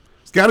wearing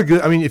it's got a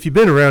good. I mean, if you've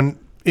been around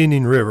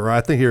Indian River,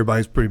 I think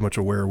everybody's pretty much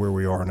aware of where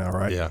we are now,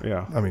 right?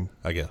 Yeah.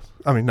 I guess.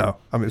 No.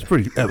 It's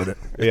pretty evident.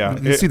 Yeah.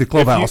 You see the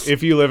clubhouse.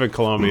 If you live in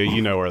Columbia,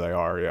 you know where they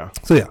are. Yeah.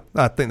 So yeah,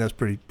 I think that's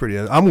pretty.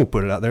 I'm gonna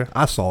put it out there.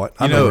 I saw it.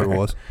 I know where it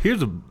was.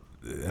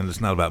 And it's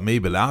not about me,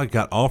 but I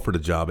got offered a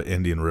job at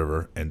Indian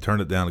River and turned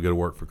it down to go to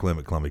work for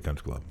Clement Columbia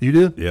Country Club. You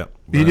did? Yeah.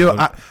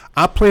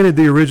 I planted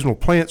the original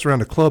plants around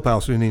the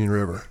clubhouse in Indian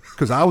River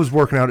because I was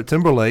working out at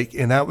Timberlake,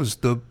 and that was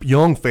the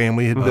Young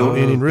family had built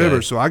Indian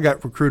River, so I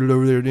got recruited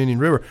over there at Indian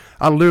River.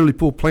 I literally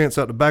pulled plants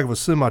out the back of a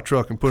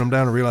semi-truck and put them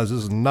down and realized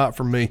this is not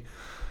for me.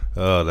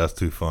 Oh, that's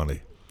too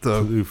funny.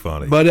 Too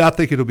funny. But I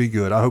think it'll be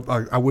good.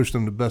 I wish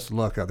them the best of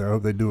luck out there. I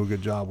hope they do a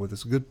good job with it.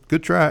 It's a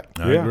good track.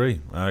 I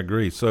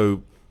agree.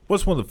 So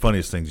what's one of the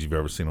funniest things you've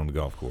ever seen on the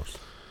golf course?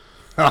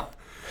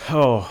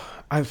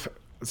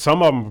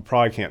 Some of them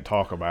probably can't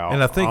talk about.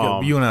 And I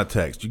think you and I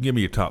text. You give me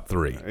your top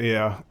three.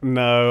 Yeah.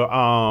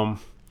 No.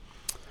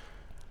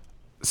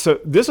 So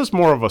this is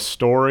more of a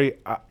story.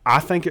 I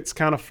think it's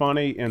kind of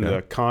funny in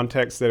the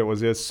context that it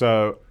was this.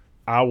 So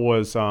I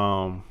was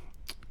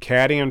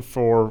caddying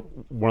for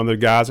one of the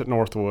guys at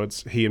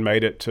Northwoods. He had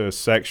made it to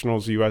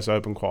Sectionals U.S.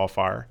 Open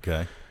qualifier.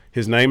 Okay.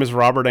 His name is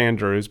Robert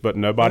Andrews, but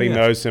nobody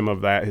knows him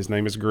of that. His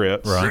name is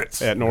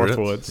Grits at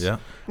Northwoods. Yeah.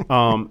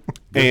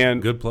 And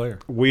good player.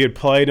 We had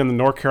played in the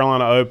North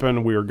Carolina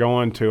Open. We were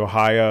going to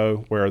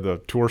Ohio where the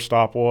tour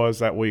stop was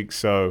that week.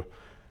 So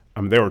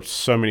there were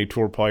so many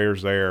tour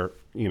players there,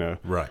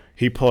 Right.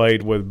 He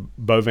played with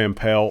Bo Van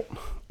Pelt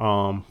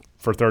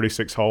for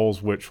 36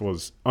 holes, which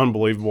was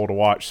unbelievable to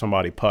watch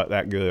somebody putt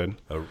that good.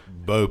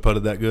 Bo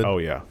putted that good? Oh,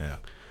 yeah. Yeah.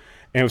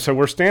 And so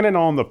we're standing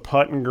on the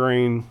putting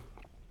green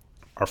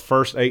our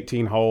first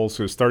 18 holes.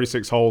 So it was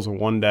 36 holes in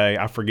one day.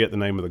 I forget the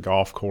name of the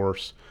golf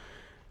course.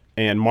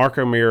 And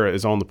Marco Mira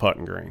is on the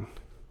putting green.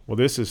 Well,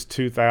 this is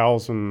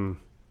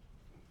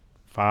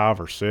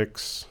 2005 or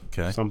 6,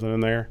 something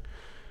in there.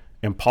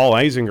 And Paul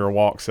Azinger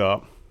walks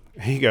up.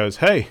 He goes,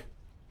 "Hey,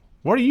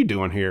 what are you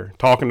doing here?"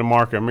 Talking to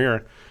Marco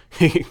Mira.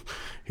 He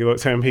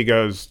looks at him. He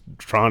goes,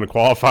 "Trying to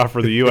qualify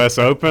for the U.S.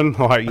 Open."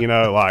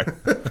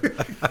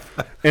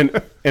 And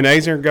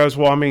Azinger goes,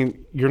 "Well,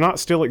 you're not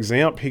still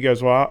exempt." He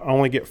goes, "Well, I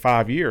only get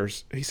 5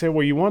 years." He said,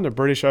 "Well, you won the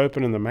British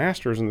Open and the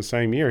Masters in the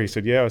same year." He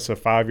said, "Yeah, it's a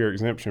 5-year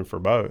exemption for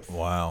both."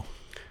 Wow.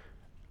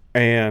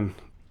 And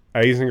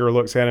Azinger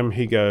looks at him.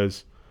 He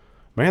goes,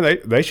 "Man,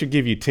 they should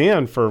give you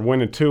 10 for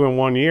winning 2 in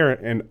 1 year."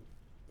 And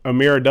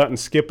Amira doesn't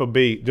skip a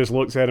beat, just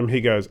looks at him. He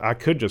goes, "I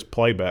could just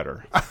play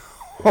better."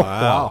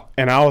 Wow.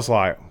 And I was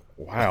like,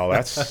 wow,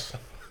 that's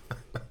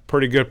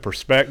pretty good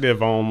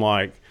perspective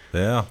on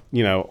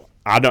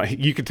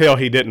you could tell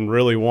he didn't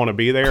really want to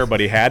be there, but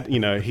he had,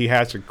 he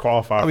has to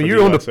qualify.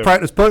 You're on the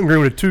practice putting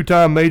green with a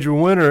 2-time major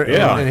winner,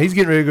 and he's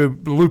getting ready to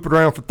go loop it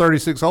around for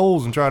 36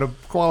 holes and try to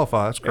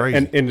qualify. That's crazy.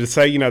 And to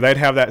say, they'd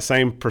have that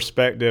same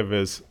perspective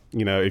as,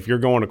 if you're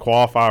going to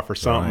qualify for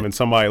something and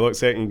somebody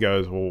looks at you and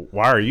goes, "Well,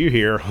 why are you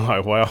here?" I'm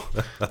like, well,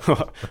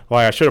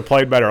 I should have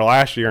played better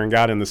last year and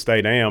got in the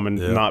state am and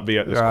not be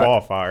at this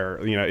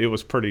qualifier. It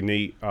was pretty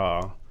neat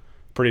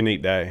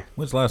day.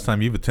 When's the last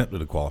time you've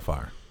attempted a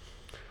qualifier?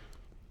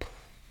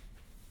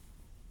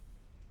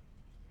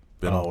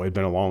 It's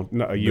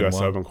been a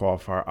U.S. Open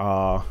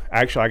qualifier.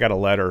 Actually, I got a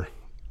letter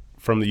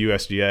from the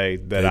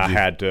USGA that I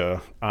had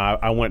to.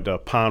 I went to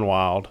Pine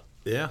Wild.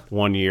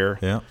 1 year.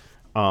 Yeah.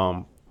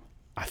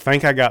 I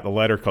think I got the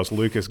letter because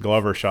Lucas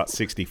Glover shot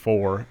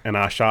 64, and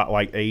I shot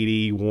like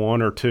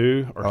 81 or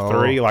 2 or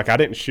 3. Like, I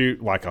didn't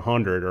shoot like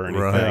 100 or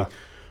anything. Right.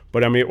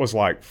 But, I mean, it was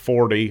like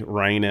 40,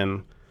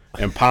 raining,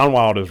 and Pine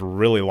Wild is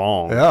really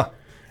long. Yeah.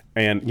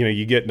 And, you know,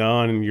 you get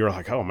done, and you're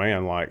like, oh,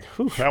 man, like,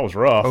 whew, that was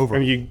rough.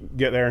 And you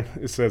get there,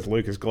 and it says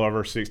Lucas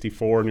Glover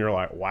 64, and you're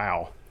like,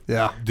 wow.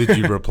 Yeah. Did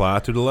you reply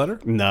to the letter?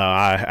 No,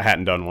 I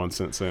hadn't done one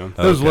since then.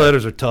 Those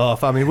letters are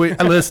tough. I mean,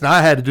 listen,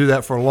 I had to do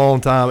that for a long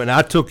time, and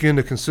I took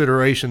into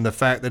consideration the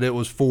fact that it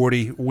was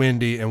 40,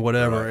 windy, and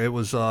whatever. Right. It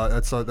was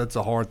that's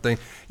a hard thing.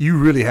 You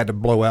really had to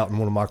blow out in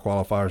one of my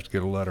qualifiers to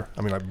get a letter.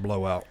 I mean, like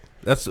blow out.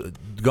 That's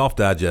Golf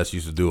Digest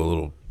used to do a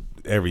little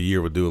every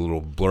year would do a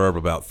little blurb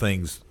about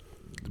things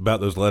about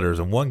those letters,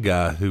 and one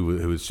guy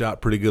who had shot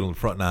pretty good on the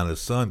front nine,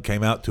 his son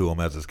came out to him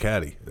as his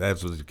caddy.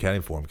 That's what his caddy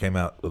for him. Came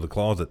out of the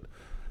closet.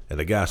 And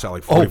the guy shot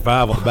like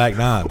 45 on the back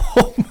nine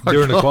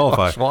during the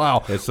qualifier. Wow.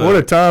 What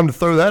a time to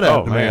throw that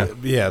out, man.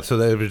 Yeah, so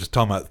they were just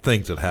talking about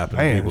things that happened.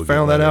 Man, people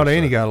found that out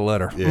and he got a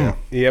letter. Yeah.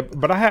 Yeah,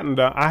 but I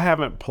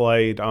haven't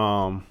played,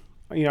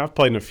 I've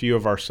played in a few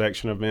of our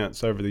section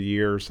events over the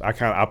years.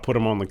 I put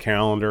them on the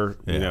calendar.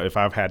 Yeah. You know, if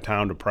I've had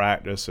time to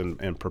practice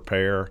and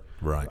prepare,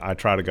 right, I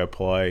try to go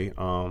play.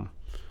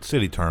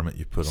 City tournament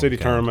you put on City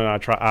the calendar.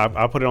 tournament,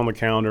 I put it on the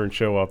calendar and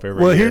show up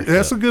every year. Well,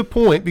 that's a good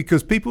point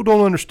because people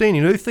don't understand.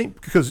 You know, they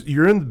think because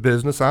you're in the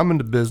business, I'm in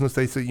the business,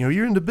 they say, you know,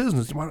 you're in the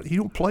business, you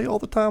don't play all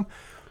the time.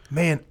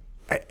 Man,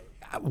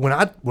 when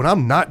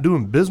I'm not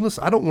doing business,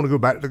 I don't want to go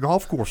back to the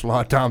golf course a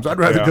lot of times. I'd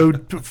rather go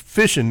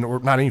fishing, or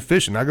not even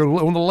fishing. I go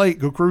on the lake,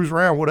 go cruise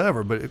around,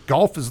 whatever. But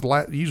golf is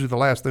usually the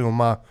last thing on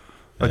my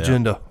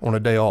agenda on a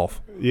day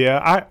off.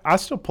 Yeah, I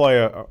still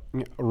play.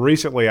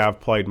 Recently, I've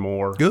played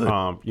more. Good.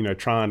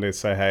 Trying to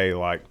say, hey,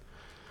 like,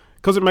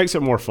 because it makes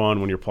it more fun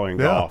when you're playing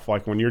golf.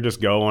 Like when you're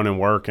just going and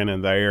working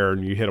and there,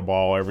 and you hit a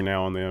ball every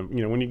now and then.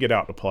 You know, when you get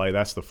out to play,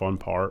 that's the fun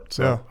part.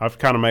 So I've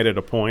kind of made it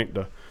a point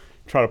to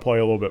try to play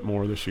a little bit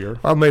more this year.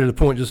 I've made it a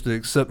point just to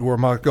accept where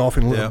my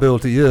golfing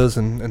ability is,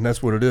 and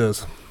that's what it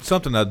is.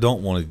 Something I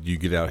don't want you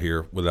to get out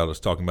here without us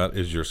talking about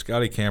is your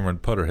Scotty Cameron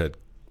putter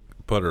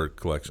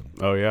collection.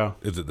 Oh yeah.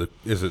 Is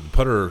it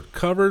putter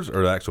covers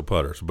or the actual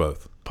putters?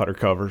 Both. Putter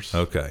covers.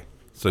 Okay.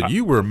 So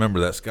you were a member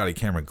of that Scotty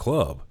Cameron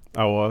club.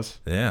 I was.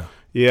 Yeah.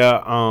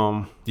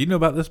 Yeah. Do you know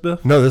about this,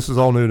 Biff? No, this is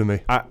all new to me.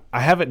 I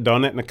haven't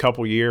done it in a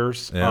couple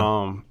years.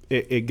 Yeah.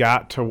 It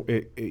got to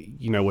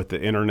with the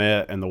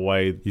internet and the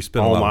way you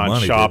spend online a lot of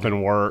money,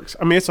 shopping works.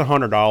 I mean, it's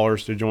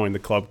 $100 to join the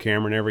Club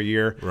Cameron every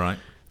year. Right.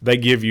 They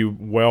give you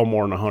well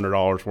more than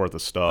 $100 worth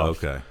of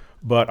stuff. Okay.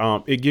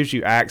 But it gives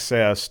you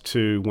access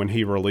to when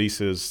he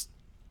releases.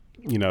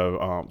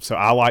 So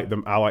I like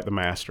the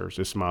Masters.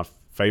 It's my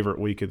favorite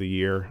week of the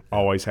year.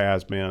 Always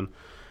has been.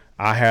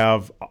 I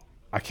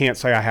can't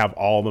say I have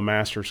all the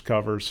Masters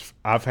covers.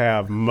 I've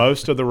have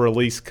most of the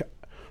release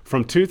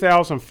from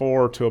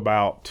 2004 to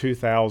about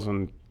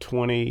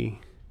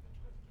 2020,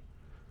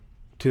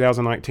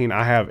 2019.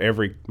 I have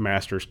every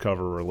Masters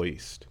cover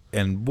released.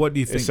 And what do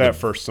you think? Except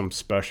for some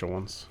special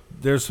ones.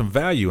 There's some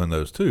value in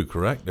those too,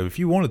 correct? If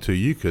you wanted to,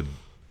 you could.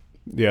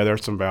 Yeah,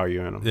 there's some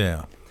value in them.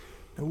 Yeah.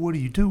 And what do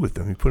you do with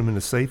them? You put them in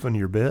a safe under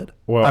your bed?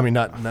 Well, I mean,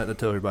 not to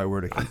tell everybody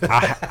where to keep them.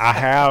 I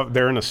have.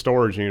 They're in a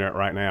storage unit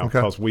right now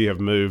because we have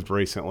moved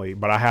recently.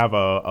 But I have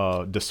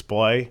a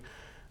display.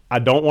 I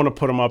don't want to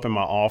put them up in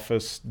my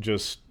office.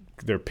 Just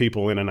there are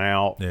people in and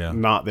out. Yeah.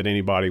 Not that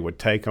anybody would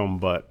take them,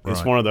 but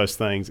it's one of those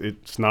things.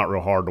 It's not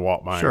real hard to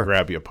walk by and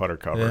grab you a putter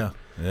cover.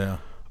 Yeah.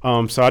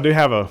 Yeah. So I do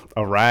have a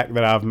rack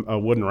that a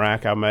wooden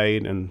rack I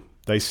made, and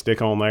they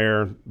stick on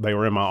there. They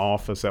were in my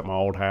office at my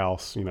old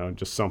house.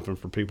 Just something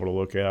for people to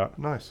look at.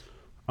 Nice.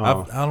 I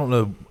don't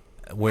know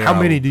where. How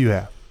many do you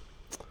have?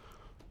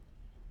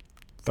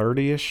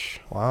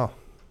 30-ish. Wow.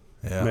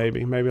 Yeah.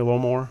 Maybe a little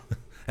more.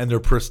 And they're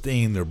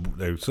pristine.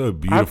 They're so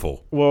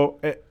beautiful.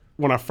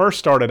 When I first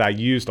started, I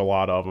used a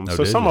lot of them.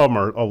 So some of them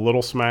are a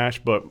little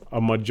smashed, but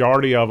a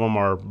majority of them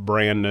are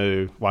brand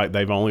new. Like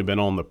they've only been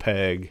on the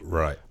peg.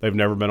 Right. They've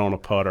never been on a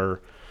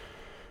putter.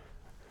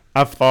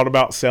 I've thought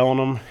about selling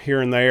them here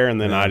and there, and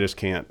then I just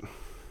can't.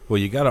 Well,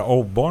 you got an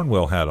old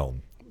Barnwell hat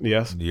on.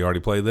 Yes. You already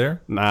played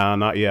there? Nah,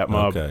 not yet.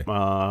 My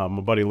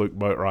buddy Luke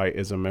Boatwright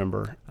is a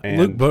member. And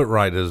Luke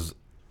Boatwright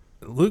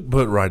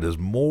is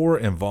more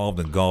involved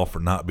in golf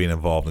or not being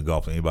involved in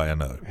golf than anybody I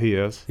know. He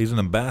is. He's an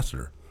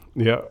ambassador.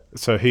 Yeah.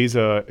 So he's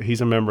a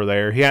member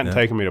there. He hadn't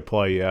taken me to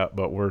play yet,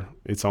 but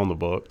it's on the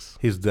books.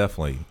 He's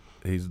definitely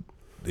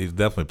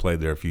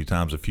played there a few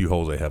times. A few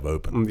holes they have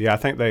open. Yeah, I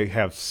think they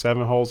have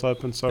 7 holes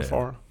open so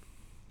far.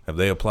 Have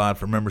they applied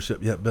for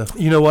membership yet, Biff?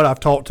 You know what? I've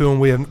talked to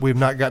them. We've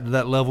not gotten to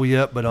that level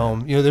yet, but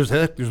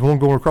there's one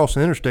going across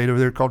the interstate over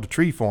there called the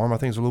Tree Farm. I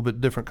think it's a little bit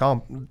different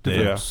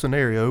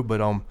scenario, but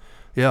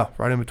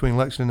right in between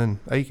Lexington and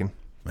Aiken.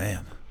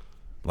 Man,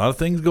 A lot of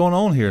things going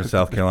on here in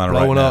South Carolina right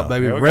now. Blowing up,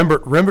 baby.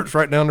 Rembert's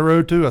right down the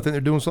road, too. I think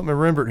they're doing something in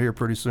Rembert here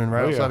pretty soon,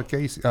 right outside of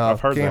Casey.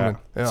 I've heard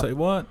Camden. that. Yeah. Say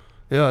what?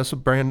 Yeah, it's a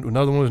brand.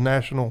 Another one is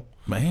national.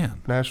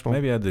 Man. National.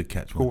 Maybe I did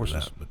catch one of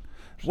courses. that. But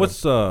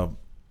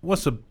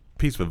what's a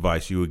piece of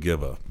advice you would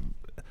give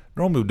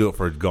normally we do it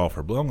for a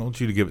golfer, but I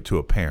want you to give it to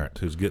a parent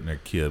who's getting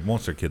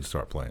wants their kid to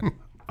start playing.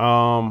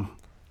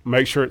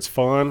 Make sure it's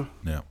fun.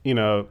 Yeah.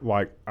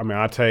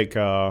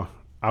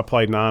 I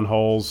played 9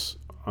 holes.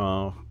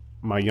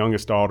 My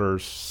youngest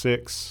daughter's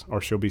 6,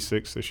 or she'll be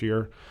 6 this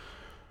year.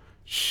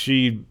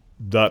 She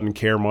doesn't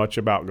care much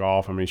about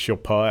golf. I mean, she'll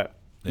putt.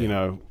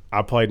 Yeah.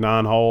 I played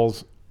 9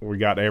 holes. We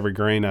got to every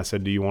green. I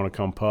said, do you want to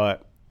come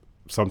putt?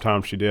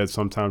 Sometimes she did,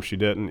 sometimes she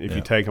didn't. If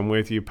you take them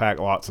with you, pack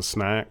lots of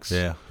snacks.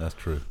 Yeah, that's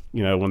true.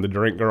 When the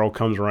drink girl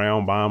comes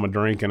around, buy them a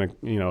drink and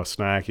a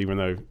snack, even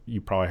though you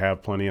probably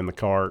have plenty in the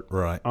cart.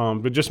 Right.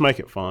 But just make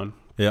it fun.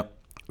 Yep.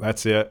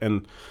 That's it.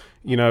 And,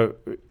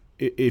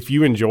 if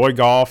you enjoy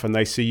golf and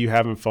they see you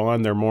having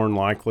fun, they're more than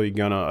likely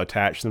going to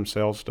attach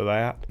themselves to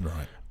that.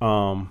 Right.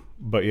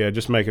 But, yeah,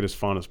 just make it as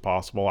fun as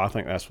possible. I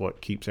think that's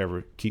what keeps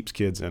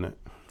kids in it.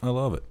 I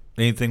love it.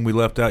 Anything we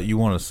left out you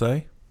want to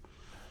say?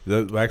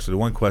 Actually, the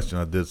one question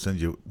I did send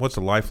you, what's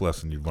a life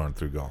lesson you've learned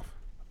through golf?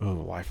 Oh,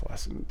 life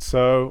lesson.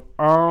 So,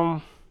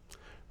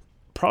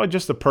 probably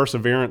just the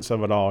perseverance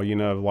of it all.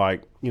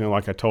 Like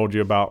I told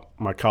you about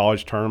my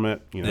college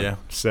tournament.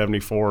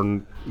 74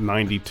 and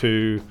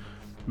 92,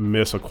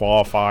 miss a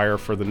qualifier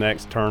for the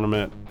next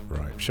tournament.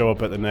 Right. Show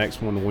up at the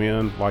next one to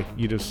win. Like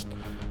you just.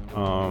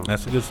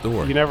 That's a good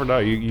story. You never know.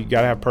 You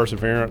got to have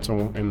perseverance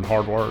and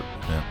hard work.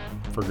 Yeah.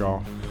 For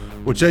golf.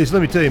 Well, Chase,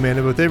 let me tell you,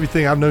 man, with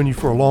everything, I've known you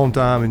for a long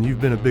time, and you've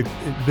been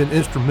been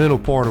instrumental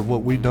part of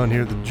what we've done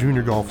here at the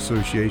Junior Golf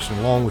Association,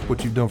 along with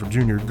what you've done for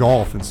junior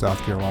golf in South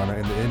Carolina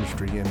and the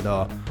industry. And,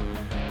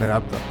 man, I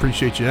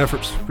appreciate your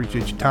efforts,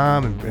 appreciate your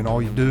time and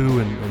all you do,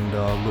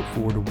 and look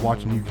forward to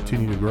watching you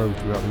continue to grow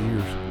throughout the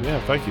years.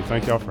 Yeah, thank you.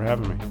 Thank y'all for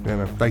having me. Yeah,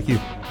 man, thank you.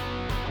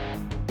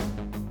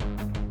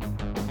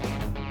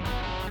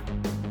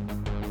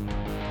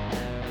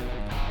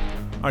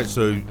 All right,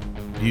 so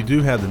you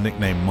do have the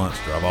nickname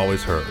Monster. I've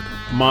always heard.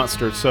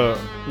 Monster. So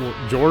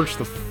George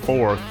the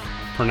IV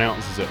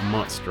pronounces it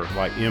Munster,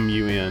 like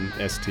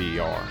Munster.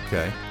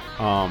 Okay.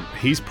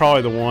 He's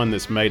probably the one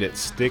that's made it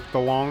stick the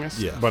longest.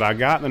 Yeah. But I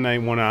got the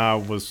name when I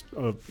was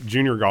a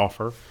junior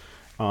golfer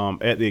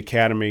at the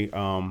academy.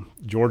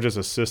 George's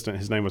assistant,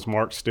 his name was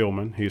Mark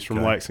Stillman. He's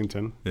from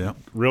Lexington. Yeah.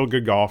 Real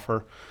good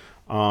golfer.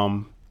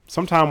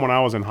 Sometime when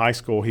I was in high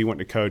school, he went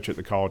to coach at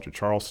the College of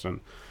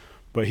Charleston.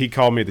 But he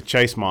called me the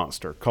Chase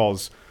Monster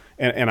because –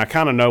 and I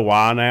kind of know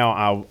why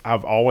now.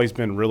 I've always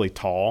been really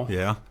tall,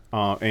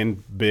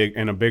 and big,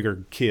 and a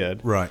bigger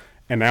kid, right?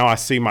 And now I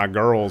see my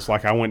girls.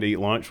 Like I went to eat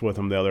lunch with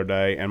them the other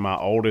day, and my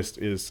oldest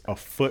is a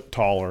foot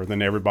taller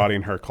than everybody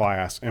in her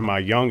class, and my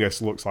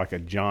youngest looks like a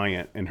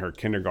giant in her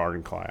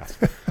kindergarten class.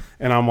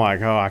 And I'm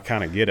like, oh, I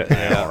kind of get it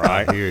now,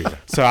 right? I hear you.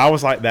 So I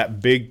was like that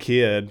big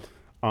kid.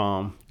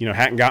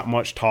 Hadn't got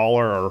much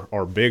taller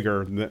or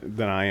bigger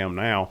than I am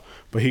now.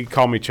 But he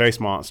called me Chase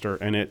Monster,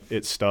 and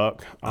it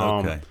stuck.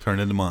 Turned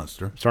into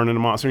Monster.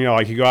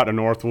 Like you go out to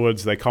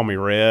Northwoods, they call me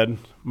Red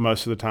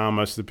most of the time.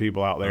 Most of the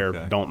people out there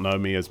don't know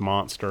me as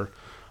Monster.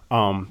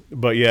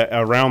 But yeah,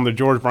 around the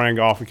George Bryan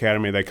Golf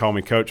Academy, they call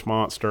me Coach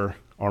Monster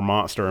or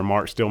Monster, and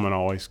Mark Stillman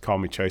always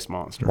called me Chase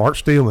Monster. Mark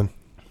Stillman,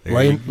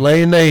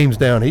 laying names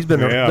down. He's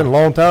been a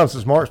long time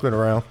since Mark's been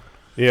around.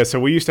 Yeah, so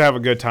we used to have a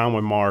good time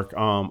with Mark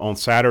on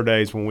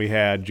Saturdays when we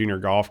had junior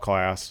golf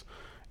class.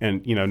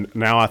 And,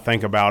 now I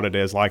think about it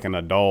as like an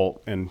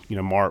adult. And,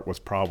 Mark was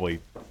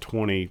probably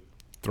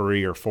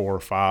 23 or 4 or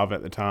 5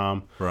 at the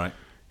time. Right.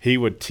 He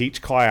would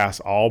teach class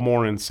all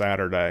morning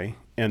Saturday.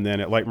 And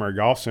then at Lake Murray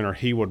Golf Center,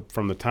 he would,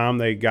 from the time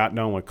they got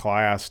done with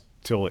class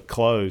till it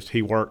closed,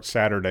 he worked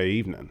Saturday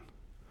evening.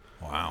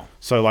 Wow.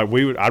 So, like,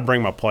 I'd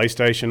bring my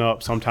PlayStation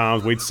up.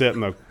 Sometimes we'd sit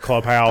in the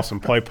clubhouse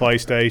and play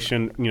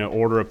PlayStation,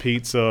 order a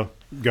pizza,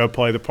 go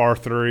play the par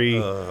 3.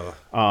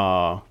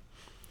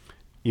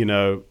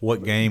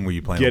 What game were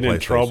you playing? Get in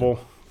trouble.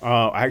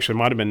 Actually, it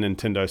might have been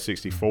Nintendo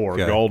 64,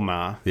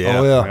 GoldenEye. Yeah,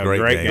 oh, yeah.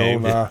 Great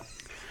game.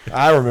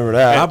 I remember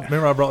that. I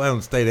remember I brought that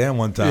on State Am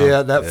one time.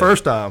 Yeah, that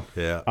first time.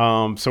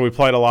 Yeah. So we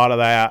played a lot of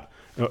that.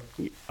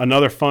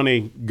 Another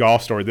funny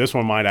golf story. This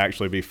one might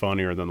actually be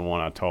funnier than the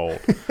one I told.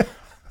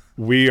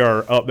 We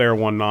are up there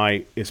one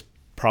night. It's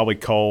probably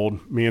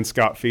cold. Me and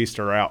Scott Feast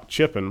are out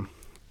chipping,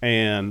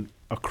 and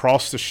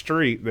across the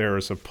street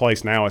there's a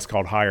place now. It's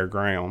called Higher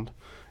Ground.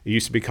 It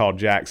used to be called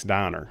Jack's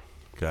Diner.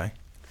 Okay.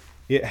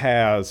 It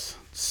has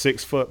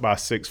 6 foot by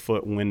 6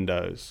 foot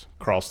windows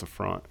across the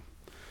front.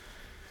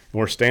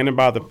 We're standing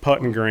by the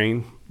putting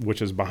green,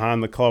 which is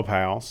behind the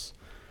clubhouse.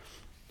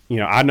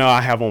 I know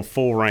I have on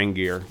full rain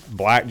gear,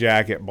 black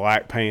jacket,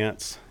 black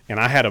pants, and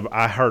I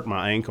hurt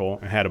my ankle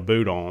and had a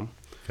boot on.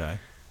 Okay.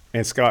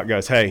 And Scott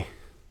goes, hey,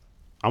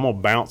 I'm going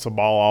to bounce a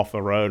ball off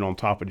the road on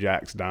top of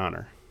Jack's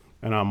Diner.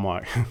 And I'm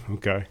like,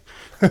 okay.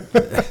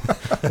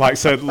 Like,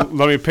 so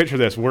let me picture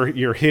this.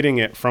 You're hitting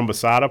it from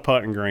beside a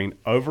putting green,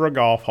 over a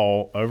golf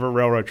hole, over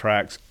railroad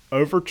tracks,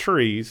 over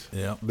trees.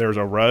 Yeah. There's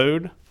a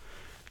road,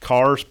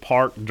 cars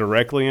parked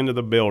directly into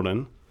the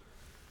building,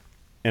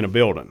 in a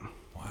building.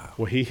 Wow.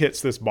 Well, he hits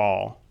this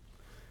ball,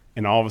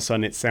 and all of a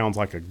sudden it sounds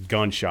like a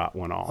gunshot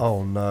went off.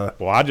 Oh, no.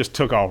 Well, I just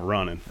took off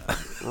running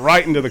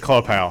right into the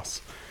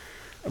clubhouse.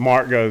 And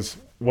Mark goes,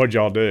 what'd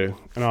y'all do?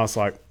 And I was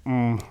like,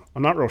 I'm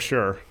not real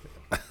sure.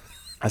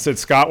 I said,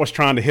 Scott was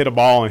trying to hit a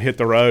ball and hit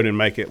the road and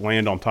make it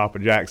land on top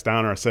of Jack's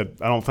Diner. I said,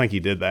 I don't think he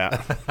did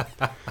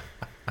that.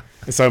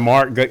 And so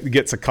Mark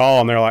gets a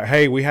call, and they're like,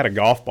 hey, we had a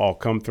golf ball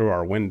come through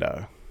our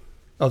window.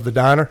 Of the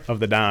diner?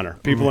 Of the diner.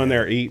 People in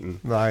there eating.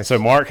 Nice. So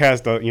Mark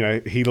has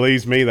to, he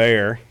leaves me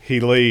there. He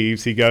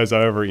leaves. He goes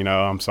over,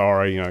 I'm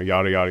sorry, yada,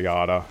 yada,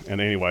 yada.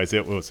 And anyways,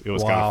 it was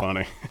kind of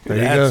funny.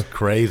 That's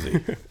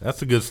crazy.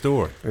 That's a good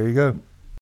story. There you go.